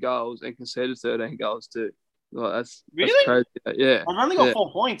 13 goals and conceded 13 goals too. Like, that's crazy. Yeah. I've only got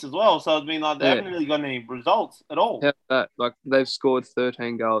 4 points as well, so they haven't really got any results at all. Like, they've scored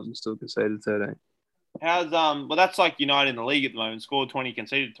 13 goals and still conceded 13. That's like United in the league at the moment. Scored 20,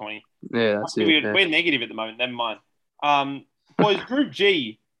 conceded 20. Yeah, that's it. We're negative at the moment. Never mind. Boys, Group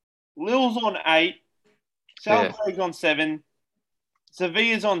G, Lille's on 8, Salzburg's on 7,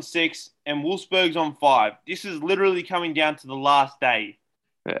 Sevilla's on 6, and Wolfsburg's on 5. This is literally coming down to the last day.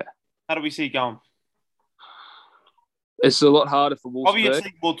 Yeah. How do we see it going? It's a lot harder for Wolfsburg.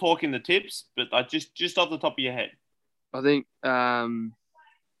 Obviously, we'll talk in the tips, but just off the top of your head. I think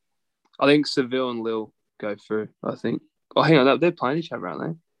Seville and Lille go through. I think. Oh, hang on, they're playing each other, aren't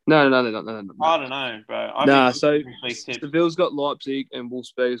they? No, they're not. No. I don't know, bro. So Seville's got Leipzig and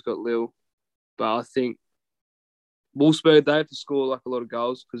Wolfsburg's got Lille. But I think Wolfsburg, they have to score like a lot of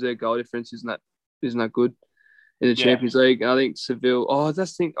goals because their goal difference isn't that good in the Champions League. And I think Seville.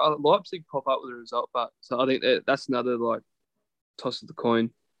 Leipzig pop up with a result, but so I think that's another like toss of the coin.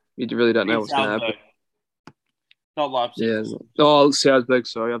 You really don't know what's going to happen. Not Leipzig. Yeah. Oh, Salzburg.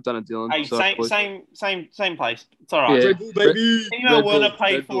 Sorry, I've done it, Dylan. Hey, sorry, same place. It's all right. Yeah. Red Bull, baby. Timo Werner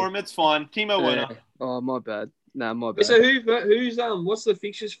paid for him. It's fine. Timo Werner. Oh, my bad. Nah, my bad. So who's what's the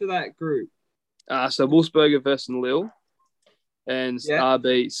fixtures for that group? So Wolfsburg versus Lille, and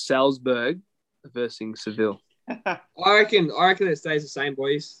RB Salzburg versus Seville. I reckon it stays the same,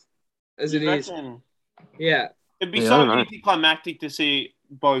 boys, as it is. Yeah. It'd be so anticlimactic to see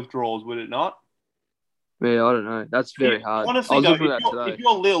both draws, would it not? Yeah, I don't know. That's very hard. Honestly, if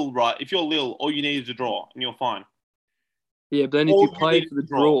you're Lille, right? If you're Lille, all you need is a draw, and you're fine. Yeah, but then if you play for the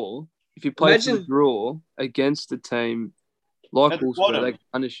draw, for the draw against a team like Wolfsburg, they can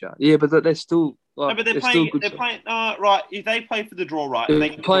punish you. Yeah, but they're still like. No, but they're playing. Right. If they play for the draw, right,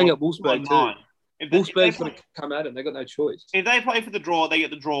 they're playing at Wolfsburg too. Wolfsburg's going to come at them. They got no choice. If they play for the draw, they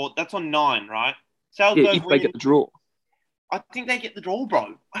get the draw. That's on 9, right? Salzburg if they get the draw. I think they get the draw,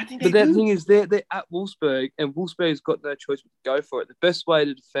 bro. But the thing is, they're at Wolfsburg, and Wolfsburg's got no choice but to go for it. The best way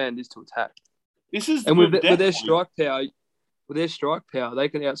to defend is to attack. With their strike power, they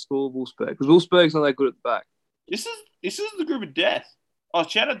can outscore Wolfsburg because Wolfsburg's not that good at the back. This is the group of death. Oh,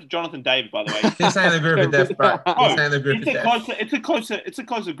 shout out to Jonathan David, by the way. This ain't the group of death, bro. It's a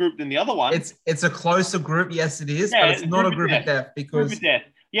closer group than the other one. It's a closer group, yes, it is, but it's not a group of death because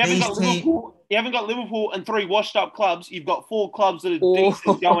you haven't got Liverpool and 3 washed up clubs. You've got 4 clubs that are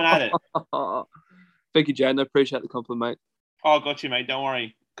decent going at it. Thank you, Jaden. I appreciate the compliment, mate. Oh, got you, mate. Don't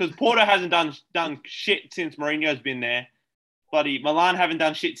worry. Because Porto hasn't done shit since Mourinho's been there. Bloody Milan haven't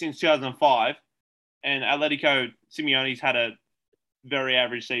done shit since 2005. And Atletico Simeone's had a very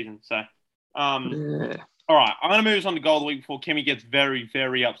average season. So, all right. I'm going to move us on to goal of the week before Kemi gets very,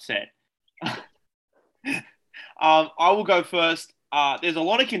 very upset. I will go first. There's a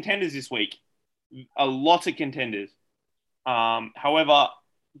lot of contenders this week. A lot of contenders. However,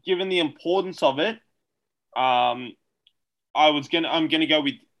 given the importance of it, I'm gonna go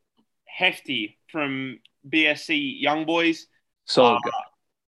with Hefty from BSC Young Boys.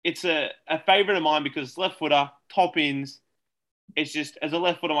 It's a favorite of mine because left footer, top ins. It's just as a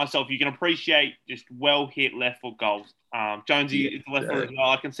left footer myself, you can appreciate just well hit left foot goals. Jonesy is left footer as well.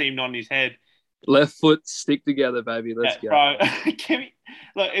 I can see him nodding his head. Left foot stick together, baby. Let's go. Bro,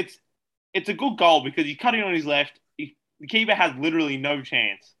 look, it's a good goal because he's cutting on his left. The keeper has literally no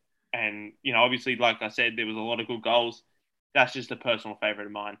chance. And, obviously, like I said, there was a lot of good goals. That's just a personal favourite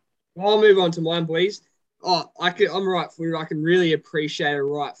of mine. Well, I'll move on to mine, boys. I'm right footer. I can really appreciate a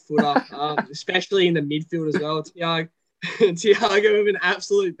right footer, especially in the midfield as well. Thiago with an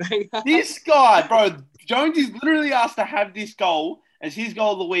absolute banger. This guy, bro, Jonesy's literally asked to have this goal as his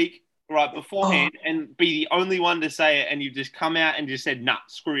goal of the week right beforehand and be the only one to say it, and you've just come out and just said, nah,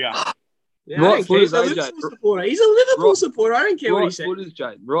 screw you. Yeah, right foot is supporter. He's a Liverpool supporter. I don't care what he said. Right foot is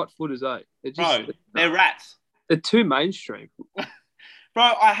Jade. Right foot is A. They're rats. They're too mainstream.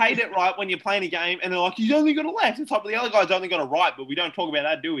 Bro, I hate it, right, when you're playing a game and they're like, he's only got a left. It's like, the other guy's only got a right, but we don't talk about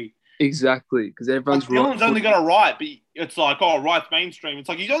that, do we? Exactly, because everyone's right. Dylan's only got a right, but it's like, right's mainstream. It's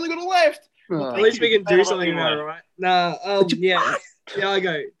like, he's only got a left. At least we can do something about it, right? Nah, yeah.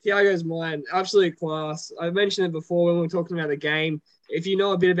 Thiago's mine. Absolute class. I mentioned it before when we were talking about the game. If you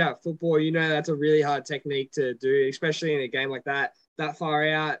know a bit about football, you know that's a really hard technique to do, especially in a game like that. That far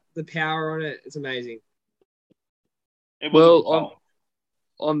out, the power on it, it's amazing. Both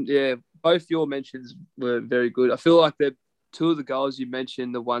your mentions were very good. I feel like they're two of the goals you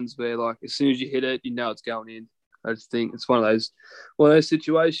mentioned, the ones where like as soon as you hit it, you know it's going in. I just think it's one of those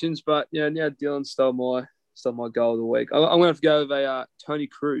situations. But now Dylan stole my goal of the week. I'm going to have to go with a Tony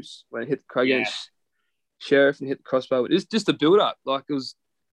Cruz when he hit against Sheriff and hit the crossbar. It's just a build up. Like it was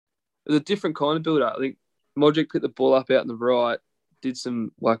a different kind of build up. I think Modric put the ball up out on the right, did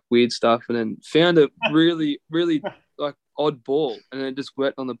some like weird stuff, and then found a really, really like odd ball, and then just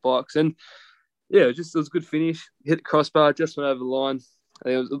went on the box. And yeah, it was a good finish. Hit the crossbar, just went over the line. I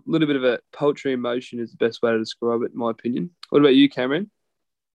think it was a little bit of a poultry emotion is the best way to describe it, in my opinion. What about you, Cameron?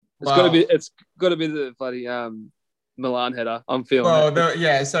 It's got to be the bloody Milan header. I'm feeling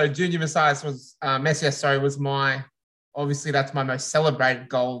it. So Junior Messias was was my, obviously that's my most celebrated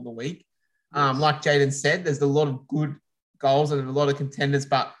goal of the week. Like Jaden said, there's a lot of good goals and a lot of contenders,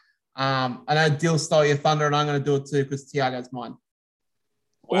 but I know Dill stole your thunder and I'm going to do it too because Thiago's mine.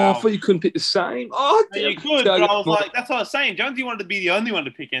 Wow. Oh, I thought you couldn't pick the same. Oh, damn. You could, but I was like, that's what I was saying. Jonesy wanted to be the only one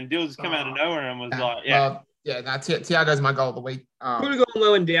to pick, and Dill just come out of nowhere and was Yeah, Thiago's my goal of the week. Could have gone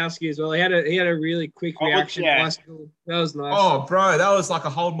Lewandowski as well. He had a really quick reaction. Bicycle. That was nice. Oh, bro, that was like a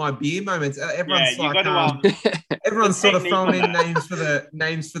hold my beer moment. Everyone's everyone's sort of throwing in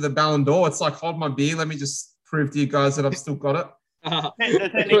names for the Ballon d'Or. It's like hold my beer. Let me just prove to you guys that I've still got it.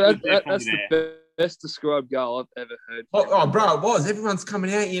 That's the best described goal I've ever heard. Oh, bro, it was. Everyone's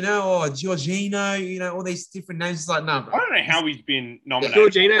coming out, Giorgino, all these different names. It's like, no, bro. I don't know how he's been nominated.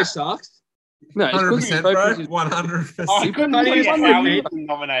 Giorgino sucks. No, 100%, bro. 100%. I couldn't tell you how he's been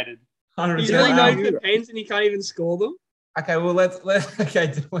nominated. 100%. He's really known for pens and he can't even score them. Okay, well, let's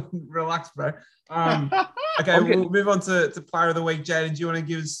relax, bro. Okay, we'll move on to player of the week. Jaden, do you want to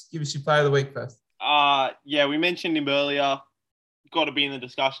give us your player of the week first? Yeah, we mentioned him earlier. Got to be in the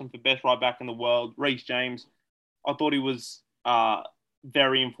discussion for best right back in the world. Reece James. I thought he was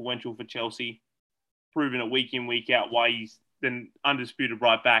very influential for Chelsea, proving it week in, week out why he's the undisputed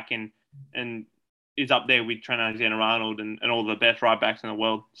right back and is up there with Trent Alexander-Arnold and all the best right backs in the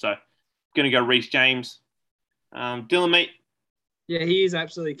world. So, going to go Reece James. Dylan, mate. Yeah, he is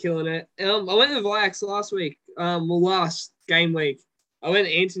absolutely killing it. I went with Ajax last week. Last game week. I went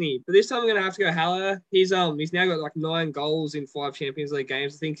Anthony, but this time I'm going to have to go Haller. He's now got like 9 goals in 5 Champions League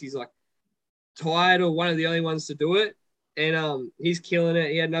games. I think he's like tied or one of the only ones to do it. And he's killing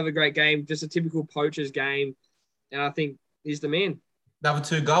it. He had another great game, just a typical poacher's game. And I think he's the man. Another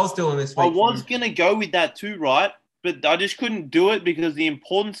 2 goals still in this week. I was going to go with that too, right? But I just couldn't do it because the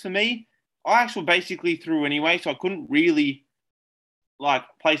importance for me, I actually basically threw anyway, so I couldn't really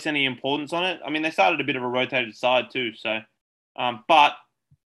place any importance on it. I mean, they started a bit of a rotated side too, so. But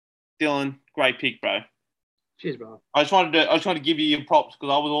Dylan, great pick, bro. Cheers, bro. I just wanted to give you your props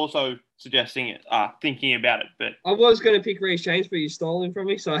because I was also suggesting it, thinking about it. But I was going to pick Reece James, but you stole him from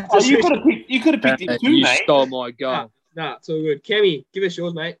me. So you could have picked him too, you mate. You stole my goal. Nah, it's all good. Cammy, give us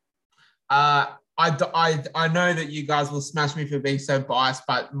yours, mate. I know that you guys will smash me for being so biased,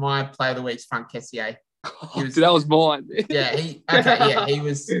 but my player of the week is Frank Kessié. That was mine. Yeah, he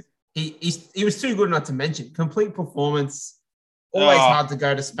was too good not to mention. Complete performance. Always hard to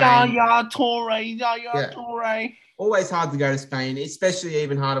go to Spain. Yaya Toure. Always hard to go to Spain, especially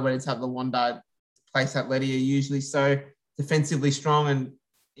even harder when it's at Luanda, place at Ledia usually. So defensively strong, and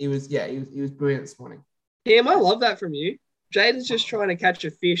he was brilliant this morning. Cam, I love that from you. Jaden's just trying to catch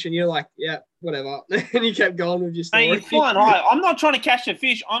a fish, and you're like, yeah, whatever. And you kept going with your story. Hey, you're flying high. I'm not trying to catch a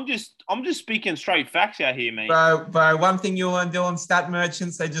fish. I'm just speaking straight facts out here, mate. Bro, one thing you'll learn, Dylan, stat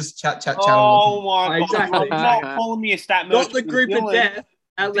merchants, they just chat. Oh, my God. Exactly. You're not calling me a stat merchant. Not the group of death.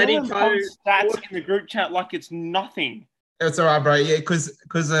 Dylan posts stats in the group chat like it's nothing. It's all right, bro. Yeah, because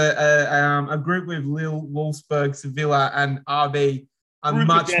a group with Lille, Wolfsburg, Sevilla, and RB are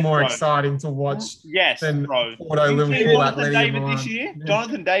much more exciting to watch than Porto, Liverpool, Jonathan David this year? Yeah.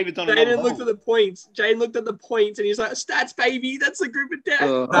 Jonathan David's on another Jaden looked at the points. Jaden looked at the points and he's like, stats, baby. That's the group of death.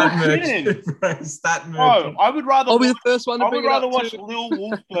 Stat merchant. Bro, I would rather I'll be the first one to bring it up watch Lille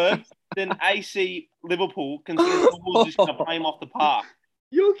Wolfsburg than AC Liverpool, considering Liverpool's just going to play him off the park.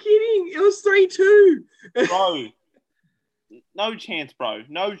 You're kidding. It was 3-2. Bro. No chance, bro.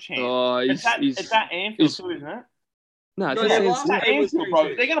 No chance. Oh, it's that Anfield too, isn't it? No, it's that Anfield, bro.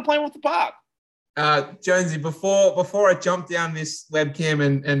 They're going to play him off the park. Jonesy, before I jump down this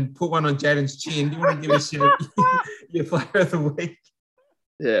webcam and put one on Jaden's chin, do you want to give us your player of the week?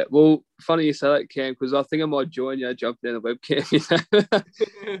 Yeah, well, funny you say that, Cam, because I think I might join you jumping down the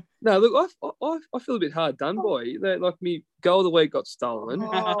webcam. No, look, I feel a bit hard done by. Like, me goal of the week got stolen.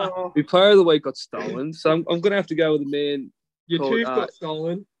 My player of the week got stolen. So I'm going to have to go with the man. Your tooth got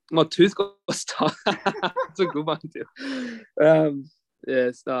stolen. My tooth got stolen. That's a good one, too.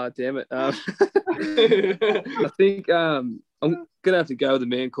 Yes, damn it. I think I'm going to have to go with a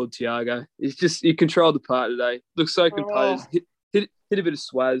man called Thiago. He controlled the part today. Looks so composed. Hit a bit of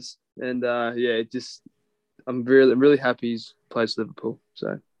swaz. And, I'm really happy he's plays Liverpool.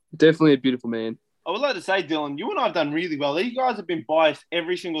 So, definitely a beautiful man. I would like to say, Dylan, you and I have done really well. These guys have been biased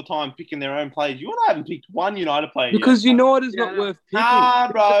every single time picking their own players. You and I haven't picked one United player because United's not worth picking.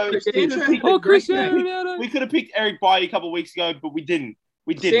 Nah, bro. Cristiano. We could have picked Eric Bailly a couple of weeks ago, but we didn't.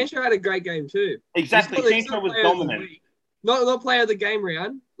 Sancho had a great game too. Exactly. Sancho was dominant. Not player of the game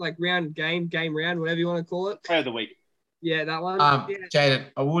round, like game round, whatever you want to call it. Player of the week. Yeah, that one. Jaden,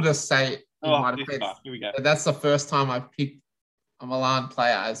 I will just say, here we go. That's the first time I've picked a Milan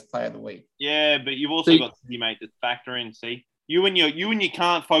player as player of the week. Yeah, but you've also got teammate to factor in. See, you and you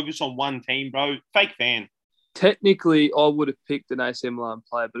can't focus on one team, bro. Fake fan. technically, I would have picked an AC Milan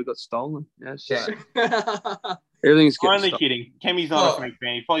player, but it got stolen. Yeah, it's just, everything's getting Only stolen. kidding. Kemi's not a fake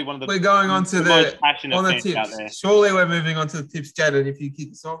fan. He's probably one of the we're going on to the most passionate fans tips. out there. Surely we're moving on to the tips, Jaden. If you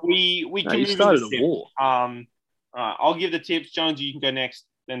kick us off, we can move started into a war. I'll give the tips. Jones, you can go next.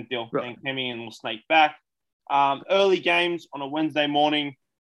 Then Dill, Right. then Kemi, and we'll snake back. Early games on a Wednesday morning.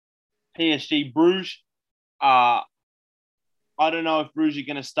 PSG Bruges. I don't know if Bruges are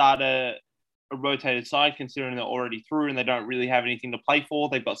going to start a rotated side, considering they're already through and they don't really have anything to play for.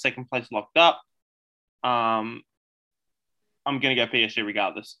 They've got second place locked up. I'm going to go PSG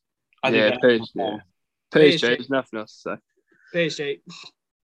regardless. I think PSG. PSG. There's nothing else to say. PSG.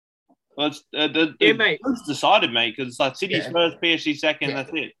 Well, mate. It's decided, mate, because it's like City's first, PSG second. That's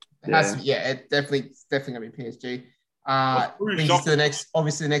it. It's definitely going to be PSG. Brings us to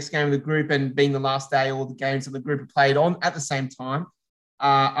the next game of the group, and being the last day, all the games of the group are played on at the same time.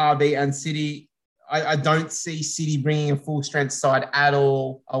 RB and City. I don't see City bringing a full strength side at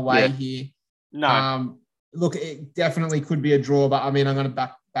all away here. No. Look, it definitely could be a draw, but I mean, I'm going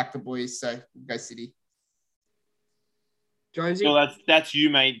to back the boys, so we'll go City. Jonesy? Dill, that's you,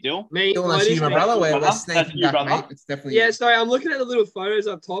 mate, Dill. Me? Dill, that's you, my brother. We're sneaking back, brother. mate. It's definitely you. Sorry, I'm looking at the little photos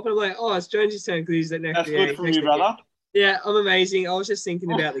up top, and I'm like, oh, it's Jonesy's turn because he's at next. That's good from you, brother. Yeah, I'm amazing. I was just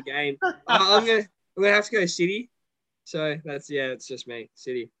thinking about the game. I'm gonna have to go City. So it's just me,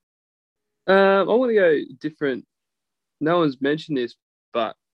 City. I want to go different. No one's mentioned this,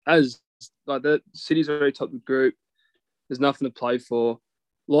 but as like the City's already topped the group, there's nothing to play for.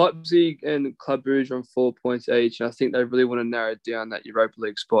 Leipzig and Club Brugge are on 4 points each, and I think they really want to narrow down that Europa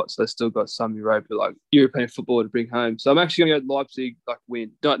League spot. So they've still got some European football to bring home. So I'm actually going to go Leipzig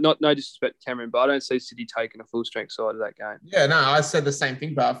win. No disrespect to Cameron, but I don't see City taking a full strength side of that game. Yeah, no, I said the same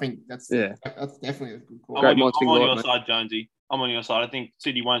thing, but I think that's definitely a good call. I'm on your side, Jonesy. I'm on your side. I think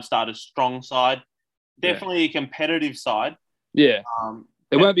City won't start a strong side. Definitely a competitive side. Yeah.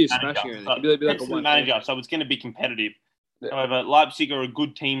 It won't be a smashing or anything. It'll be like a manager, so it's going to be competitive. Yeah. However, Leipzig are a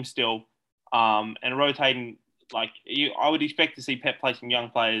good team still, and rotating. I would expect to see Pep play some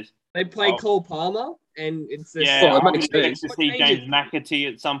young players. They play Cole Palmer, and it's I would expect to see James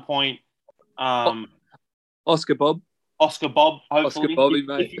McAtee at some point. Oscar Bob, hopefully. Oscar Bobby,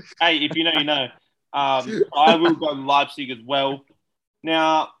 mate. If you know, you know. I will go Leipzig as well.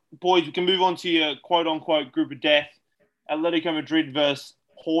 Now, boys, we can move on to your quote-unquote group of death. Atletico Madrid versus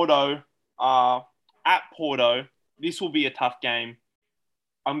Porto. At Porto. This will be a tough game.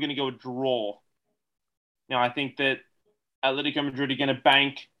 I'm going to go a draw. Now, I think that Atletico Madrid are going to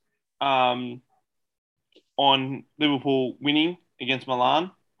bank on Liverpool winning against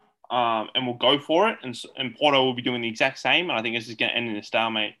Milan, and we'll go for it. And Porto will be doing the exact same, and I think this is going to end in a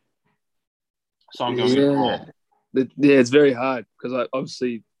stalemate. So I'm going to draw. Yeah, it's very hard because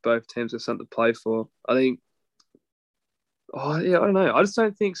obviously both teams have something to play for. I think, I don't know. I just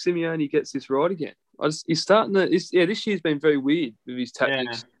don't think Simeone gets this right again. He's starting to. This year's been very weird with his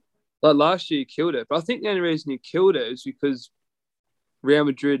tactics. Yeah. Like last year, he killed it, but I think the only reason he killed it is because Real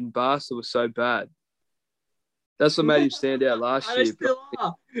Madrid and Barca were so bad. That's what made him stand out last year. They still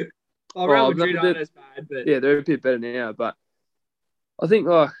are. Real Madrid aren't as bad, but yeah, they're a bit better now. But I think,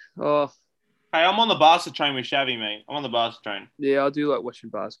 Hey, I'm on the Barca train with Xavi, mate. I'm on the Barca train. Yeah, I do like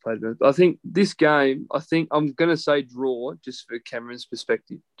watching Barca play. But I think this game, I'm going to say draw just for Cameron's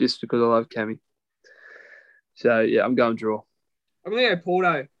perspective, just because I love Cammy. So, yeah, I'm going draw. I'm going to go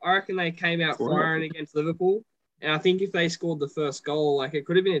Porto. I reckon they came out firing against Liverpool. And I think if they scored the first goal, it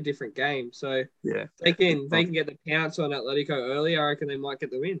could have been a different game. So, yeah, they can get the pounce on Atletico early. I reckon they might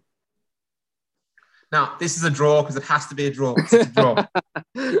get the win. No, this is a draw because it has to be a draw. It's a draw.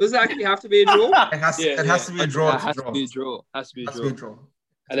 Does it actually have to be a draw? It has to be a draw. It has to be a draw.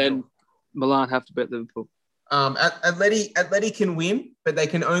 And then Milan have to beat Liverpool. Atleti can win, but they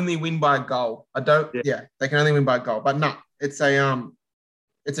can only win by a goal. They can only win by a goal. But no, it's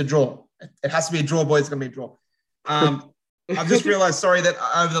a draw. It has to be a draw, boys. It's gonna be a draw. I've just realised, sorry, that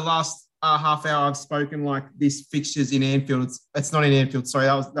over the last half hour I've spoken like this fixtures in Anfield. It's not in Anfield. Sorry,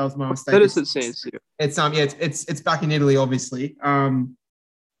 that was my mistake. But it's at San Siro. It's back in Italy, obviously.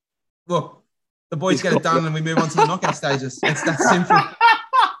 Look, the boys get it done, and we move on to the knockout stages. It's that simple.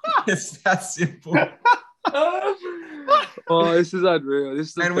 It's that simple. Oh, this is unreal. This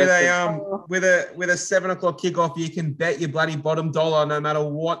is and with a 7 o'clock kickoff, you can bet your bloody bottom dollar no matter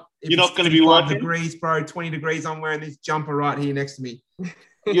what. You're not going to be working. Degrees, bro. 20 degrees. I'm wearing this jumper right here next to me.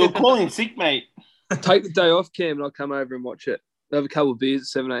 You're calling sick, mate. Take the day off, Cam, and I'll come over and watch it. Have a couple of beers at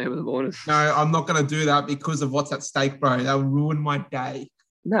 7 a.m. in the morning. No, I'm not going to do that because of what's at stake, bro. That will ruin my day.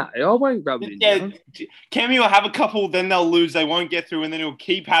 No, I won't rub it in. Yeah, Cammy will have a couple, then they'll lose. They won't get through, and then he'll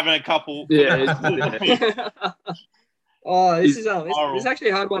keep having a couple. Yeah. This is actually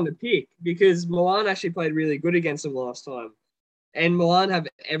a hard one to pick because Milan actually played really good against them last time. And Milan have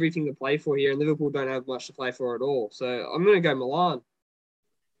everything to play for here, and Liverpool don't have much to play for at all. So I'm going to go Milan.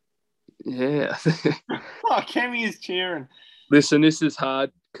 Yeah. Cammy is cheering. Listen, this is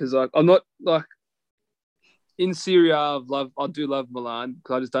hard because I'm not like in Serie A. I do love Milan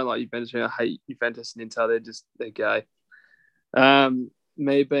because I just don't like Juventus. I hate Juventus and Inter. They're gay.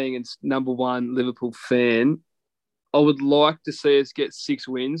 Me being a number one Liverpool fan, I would like to see us get 6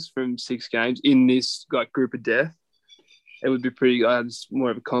 wins from 6 games in this group of death. It would be pretty. It's more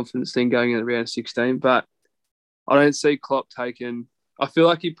of a confidence thing going in around 16, but I don't see Klopp taking. I feel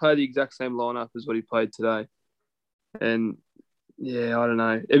like he played the exact same lineup as what he played today, and yeah, I don't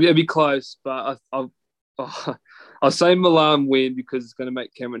know. It'd be close, but I'll say Milan win because it's going to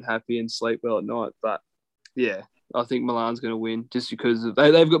make Cameron happy and sleep well at night. But yeah, I think Milan's going to win just because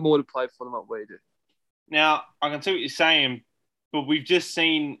they've got more to play for than what we do. Now I can see what you're saying, but we've just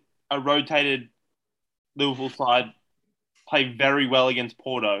seen a rotated Liverpool side play very well against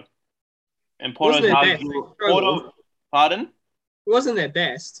Porto. And Porto's Porto, pardon? It wasn't their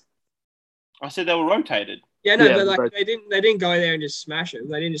best. I said they were rotated. Yeah, no, but they didn't go there and just smash it.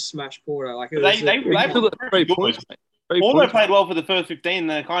 They didn't just smash Porto. Like they were 3 points. Porto played well for the first 15, and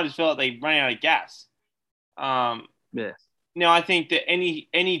then it kind of just felt like they ran out of gas. Yeah. Now I think that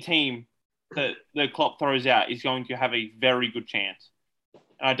any team that Klopp throws out is going to have a very good chance.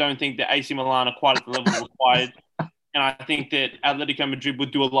 And I don't think that AC Milan are quite at the level required. And I think that Atletico Madrid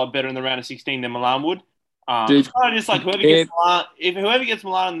would do a lot better in the round of 16 than Milan would. It's kind of just like whoever gets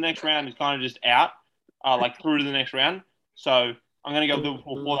Milan in the next round is kind of just out, through to the next round. So I'm going to go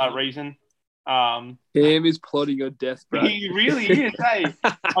Liverpool for that reason. Cam is plotting your death, bro. He really is, hey.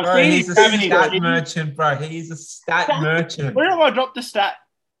 Bro, he's a stat merchant, bro. He's a stat merchant. Where have I dropped the stat?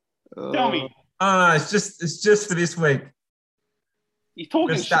 Tell me. It's just for this week. He's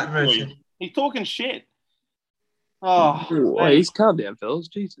talking stat merchant. He's talking shit. Hey, he's calm down, fellas.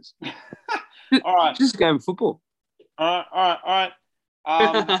 Jesus. All right. Just a game of football. All right.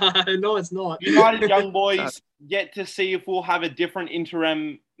 No, it's not. United young boys get to see if we'll have a different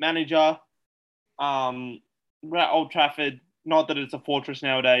interim manager. We're at Old Trafford. Not that it's a fortress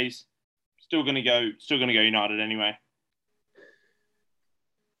nowadays. Still gonna go United anyway.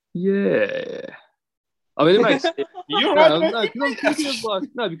 Yeah. I mean, it makes sense. You're right.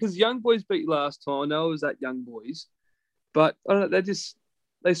 Because Young Boys beat you last time. I know it was at Young Boys, but I don't know.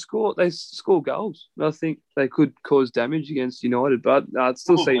 They score goals. And I think they could cause damage against United, but I'd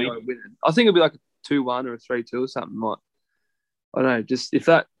still say United winning. I think it'll be like a 2-1 or a 3-2 or something. I don't know. Just if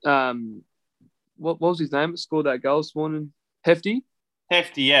that what was his name? Scored that goal this morning. Hefty,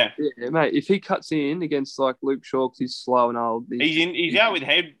 yeah. Yeah, mate. If he cuts in against like Luke Shaw, because he's slow and old. He's out with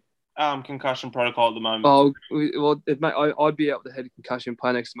head concussion protocol at the moment. Oh, well, mate, I'd be out with the head concussion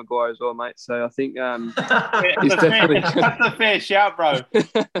playing next to Maguire as well, mate. So I think he's definitely... That's a fair shout, bro.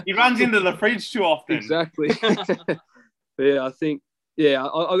 He runs into the fridge too often. Exactly. But yeah, I think,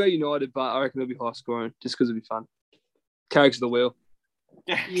 I'll go United, but I reckon it'll be high scoring just because it'll be fun. Carriage of the wheel.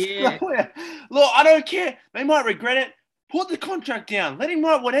 Yeah. Look, I don't care. They might regret it. Put the contract down. Let him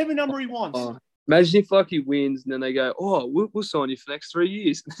write whatever number he wants. Imagine if he wins and then they go, we'll sign you for the next 3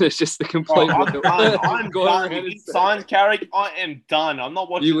 years. It's just the complete... I'm done. If he signs Carrick, I am done. I'm not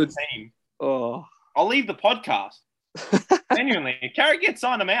watching the team. Oh. I'll leave the podcast. Genuinely. If Carrick gets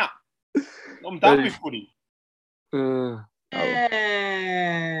signed, I'm out. I'm done with footy.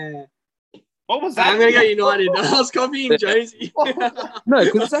 What was that? I'm going to go United. I was copying Jonesy. No,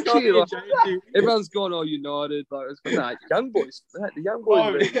 because it's actually like, everyone's gone, United. Like, Young Boys. The Young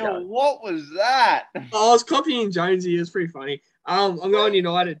Boys. What was that? I was copying Jonesy. It was pretty funny. I'm going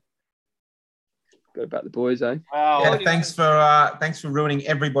United. Go back the boys, eh? Wow. Yeah, thanks for ruining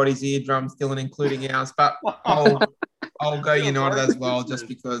everybody's eardrums, Dylan, including ours. But I'll go United as well, just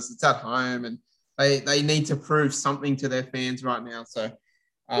because it's at home and they need to prove something to their fans right now. So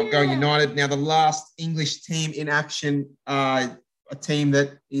going United. Now, the last English team in action, a team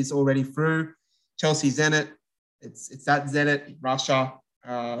that is already through, Chelsea Zenit. It's at Zenit, Russia.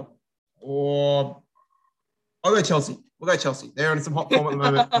 Or I'll go Chelsea. We'll go Chelsea. They're in some hot form at the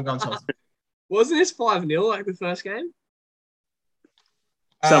moment. I'm going Chelsea. Wasn't this 5-0 like the first game?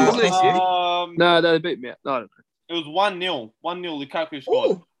 No, they beat me. No, I don't know. It was 1-0. 1-0. Lukaku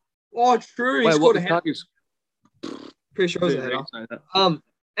scored. Oh, true. He scored a header. Pretty sure it was a header.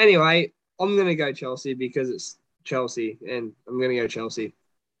 Anyway, I'm going to go Chelsea because it's Chelsea, and I'm going to go Chelsea.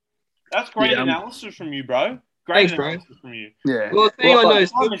 That's great analysis from you, bro. Great Thanks, bro. from you. Yeah. Well, if anyone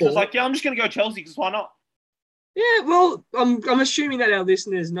knows football, it's just like, yeah, I'm just going to go Chelsea because why not? Yeah, well, I'm assuming that our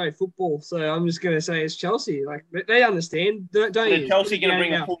listeners know football, so I'm just going to say it's Chelsea. Like, they understand, don't you? Chelsea going to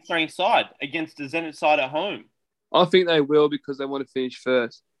bring a full-strength side against the Zenit side at home? I think they will because they want to finish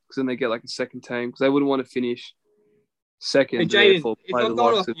first, because then they get like a second team, because they wouldn't want to finish second. Hey, Jaden, if I'm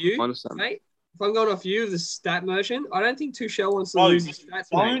going off you, mate, if I'm going off you, the stat motion, I don't think Tuchel wants to lose his stats,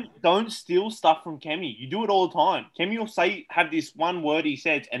 mate. Don't steal stuff from Kemi. You do it all the time. Kemi will have this one word he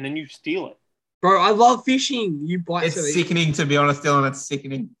says, and then you steal it. Bro, I love fishing. You bite. It's sickening, to be honest, Dylan. It's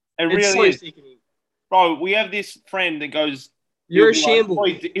sickening. It really is. Sickening. Bro, we have this friend that goes, you're a shambles.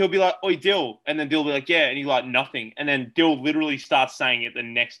 He'll be like, oi, Dill. And then Dill will be like, yeah. And he's like, nothing. And then Dill literally starts saying it the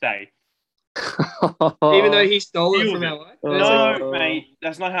next day. Even though he stole it from our life? No, mate.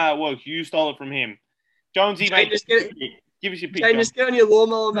 That's not how it works. You stole it from him. Jonesy, mate, give us your picture. Just get on your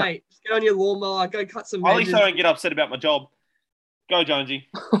lawnmower, mate. Just get on your lawnmower. Go cut some At least I don't get upset about my job. Go, Jonesy.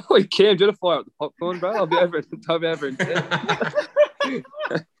 Wait, Cam, do you want to fire up the popcorn, bro? I'll be over in 10.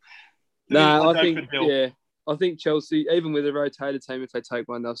 Nah, I think Chelsea, even with a rotated team, if they take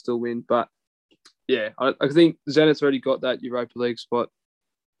one, they'll still win. But yeah, I think Zenit's already got that Europa League spot,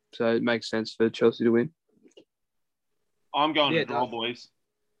 so it makes sense for Chelsea to win. I'm going to draw, boys.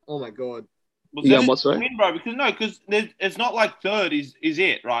 Oh my god. Well, you what's right? Win, bro, because it's not like third is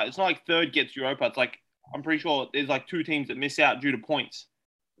it, right? It's not like third gets Europa. It's like, I'm pretty sure there's like 2 teams that miss out due to points.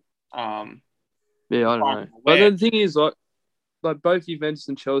 Yeah, I don't know. But the thing is, like both Juventus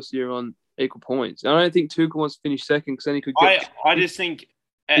and Chelsea are on equal points. I don't think Tuchel wants to finish second because then he could get... I just think...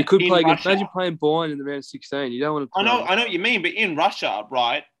 He could play against... Imagine playing Bayern in the round of 16. You don't want to play... I know what you mean, but in Russia,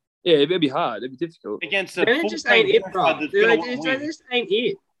 right? Yeah, it'd be hard. It'd be difficult. Against the it just ain't it, bro. It just ain't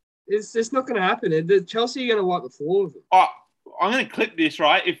it. It's not going to happen. The Chelsea are going to wipe the floor with them. Oh, I'm going to clip this,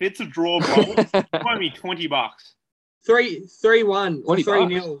 right? If it's a draw, bro, it's going to be $20. 3-1 or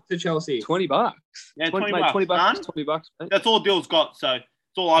 3-0 to Chelsea. $20. Yeah, $20. $20, mate. That's all Dill's got, so it's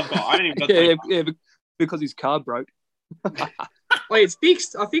all I've got. I haven't even got yeah, because his car broke. Wait, it's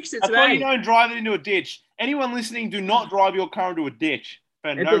fixed. I fixed it today. That's why you don't drive it into a ditch. Anyone listening, do not drive your car into a ditch.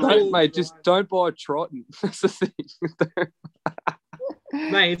 Mate, just don't buy a Triton. That's the thing.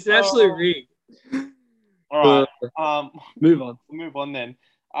 Mate, it's an absolute rig. All right. Move on. We'll move on then.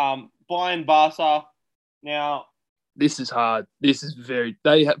 Bayern Barca. Now, this is hard. This is very.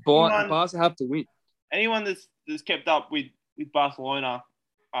 Barca have to win. Anyone that's kept up with Barcelona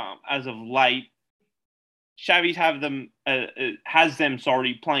as of late, Xavi's has them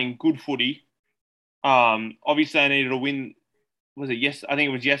playing good footy. Obviously, they needed a win. Was it yes? I think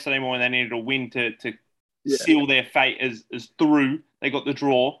it was yesterday morning. They needed a win to seal their fate as through. They got the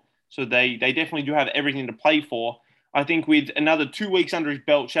draw, so they definitely do have everything to play for. I think with another 2 weeks under his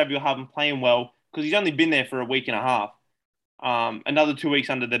belt, Xavi will have him playing well because he's only been there for a week and a half. Another 2 weeks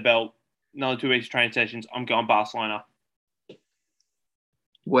under their belt, another 2 weeks of training sessions. I'm going Barcelona.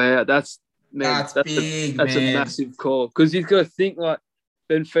 Wow, that's big, that's a massive call because you've got to think like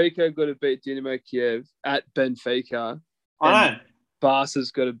Benfica got to beat Dynamo Kiev at Benfica. I know.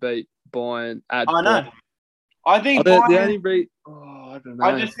 Barca's got to beat Bayern at. I know. Bayern. I think Bayern. I don't know.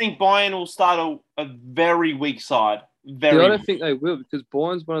 I just think Bayern will start a very weak side. I don't think they will because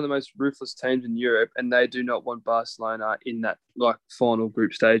Bayern's one of the most ruthless teams in Europe, and they do not want Barcelona in that like final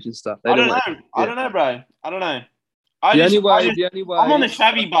group stage and stuff. I don't know, bro. I don't know. The only way. I'm on the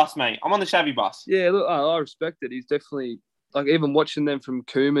Xavi bus, mate. I'm on the Xavi bus. Yeah, look, I respect it. He's definitely like even watching them from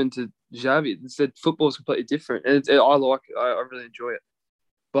Koeman to Xavi. Said football's completely different, and I like it. I really enjoy it,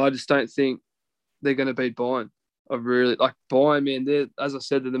 but I just don't think they're going to beat Bayern. I really like Bayern, man. They're, as I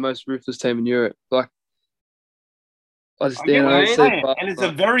said, they're the most ruthless team in Europe. Like, I just and it's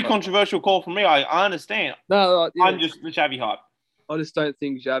a very controversial call for me. I understand. No, I'm just the Xavi hype. I just don't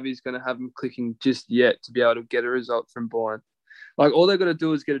think Xavi's going to have him clicking just yet to be able to get a result from Bayern. Like, all they've got to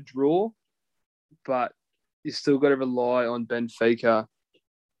do is get a draw, but you still got to rely on Benfica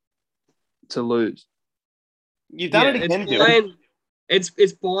to lose. You've done it again, It's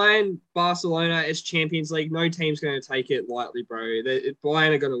Bayern, Barcelona, it's Champions League. No team's going to take it lightly, bro.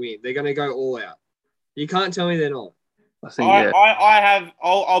 Bayern are going to win. They're going to go all out. You can't tell me they're not.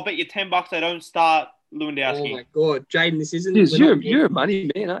 I'll bet you $10 they don't start Lewandowski. Oh my god, Jaden, this isn't. You're a money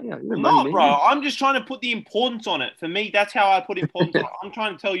man, aren't you? I'm not, bro. I'm just trying to put the importance on it. For me, that's how I put importance on it. I'm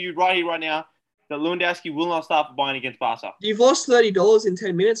trying to tell you right here, right now, that Lewandowski will not start for Bayern against Barca. You've lost $30 in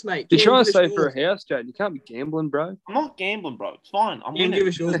 10 minutes, mate. You're trying to save for a house, Jaden. You can't be gambling, bro. I'm not gambling, bro. It's fine. I'm winning. Give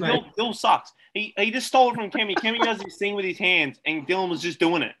us yours, mate. Dill sucks. He just stole it from Kemi. Kemi does this thing with his hands, and Dylan was just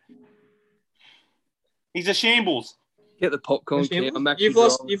doing it. He's a shambles. Get the popcorn. You've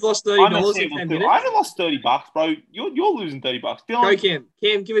lost $30 in 10 minutes. I haven't lost $30, bro. You're losing $30. Dylan, go, Cam.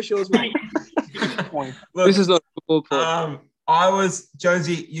 Cam, give us yours, mate. Look, this is not a football pod.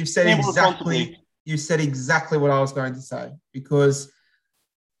 Jonesy. You said exactly what I was going to say, because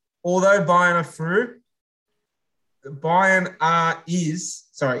although Bayern are through, Bayern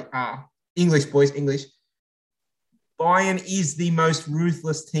English boys, English. Bayern is the most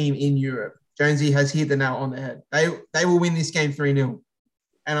ruthless team in Europe. Jonesy has hit the nail on the head. They will win this game 3-0.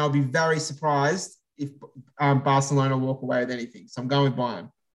 And I'll be very surprised if Barcelona walk away with anything. So I'm going with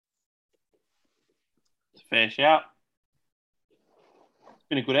Bayern. Fair shout. It's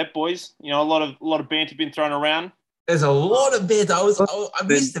been a good ep, boys. You know, a lot of banter been thrown around. There's a lot of banter. I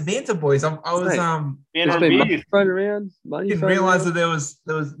missed the banter, boys. Banter thrown around. Didn't realize that there was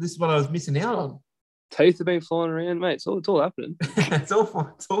this is what I was missing out on. Teeth have been flying around, mate. It's all happening. It's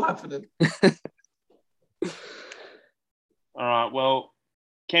all happening. All right. Well,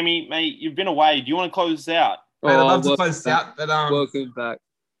 Kemi, mate, you've been away. Do you want to close this out? Mate, I'd love to close this out, but welcome back.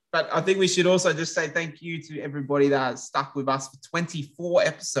 But I think we should also just say thank you to everybody that has stuck with us for 24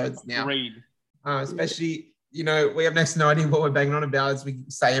 episodes now. Agreed. Especially, you know, we have next to no idea what we're banging on about, as we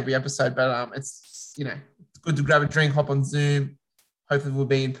say every episode. But it's it's good to grab a drink, hop on Zoom. Hopefully we'll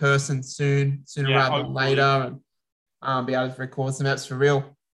be in person sooner rather than later, and be able to record some apps for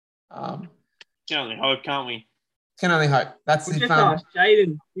real. Can only hope, can't we? Can only hope. That's we'll just ask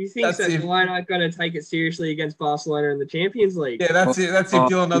Jaden. Do you think that Bayern are going to take it seriously against Barcelona in the Champions League? Yeah, that's it. That's if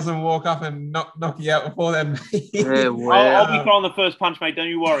Dylan doesn't walk up and knock you out before then. Yeah, wow. I'll be throwing the first punch, mate. Don't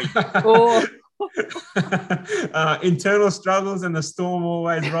you worry. Internal struggles, and the storm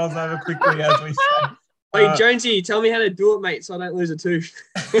always rolls over quickly, as we say. Wait, Jonesy, tell me how to do it, mate, so I don't lose a tooth.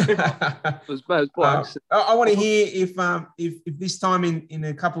 I want to hear if this time in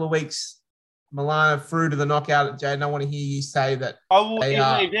a couple of weeks, Milan are through to the knockout at Jaden. I want to hear you say that.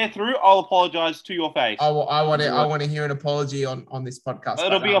 If they're through, I'll apologise to your face. I want to hear an apology on this podcast.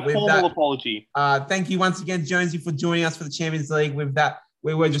 It'll be a formal apology. Thank you once again, Jonesy, for joining us for the Champions League. With that,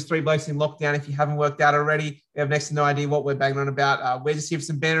 we were just three blokes in lockdown. If you haven't worked out already, we have next to no idea what we're banging on about. We're just here for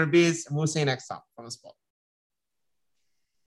some banter and beers, and we'll see you next time on the spot.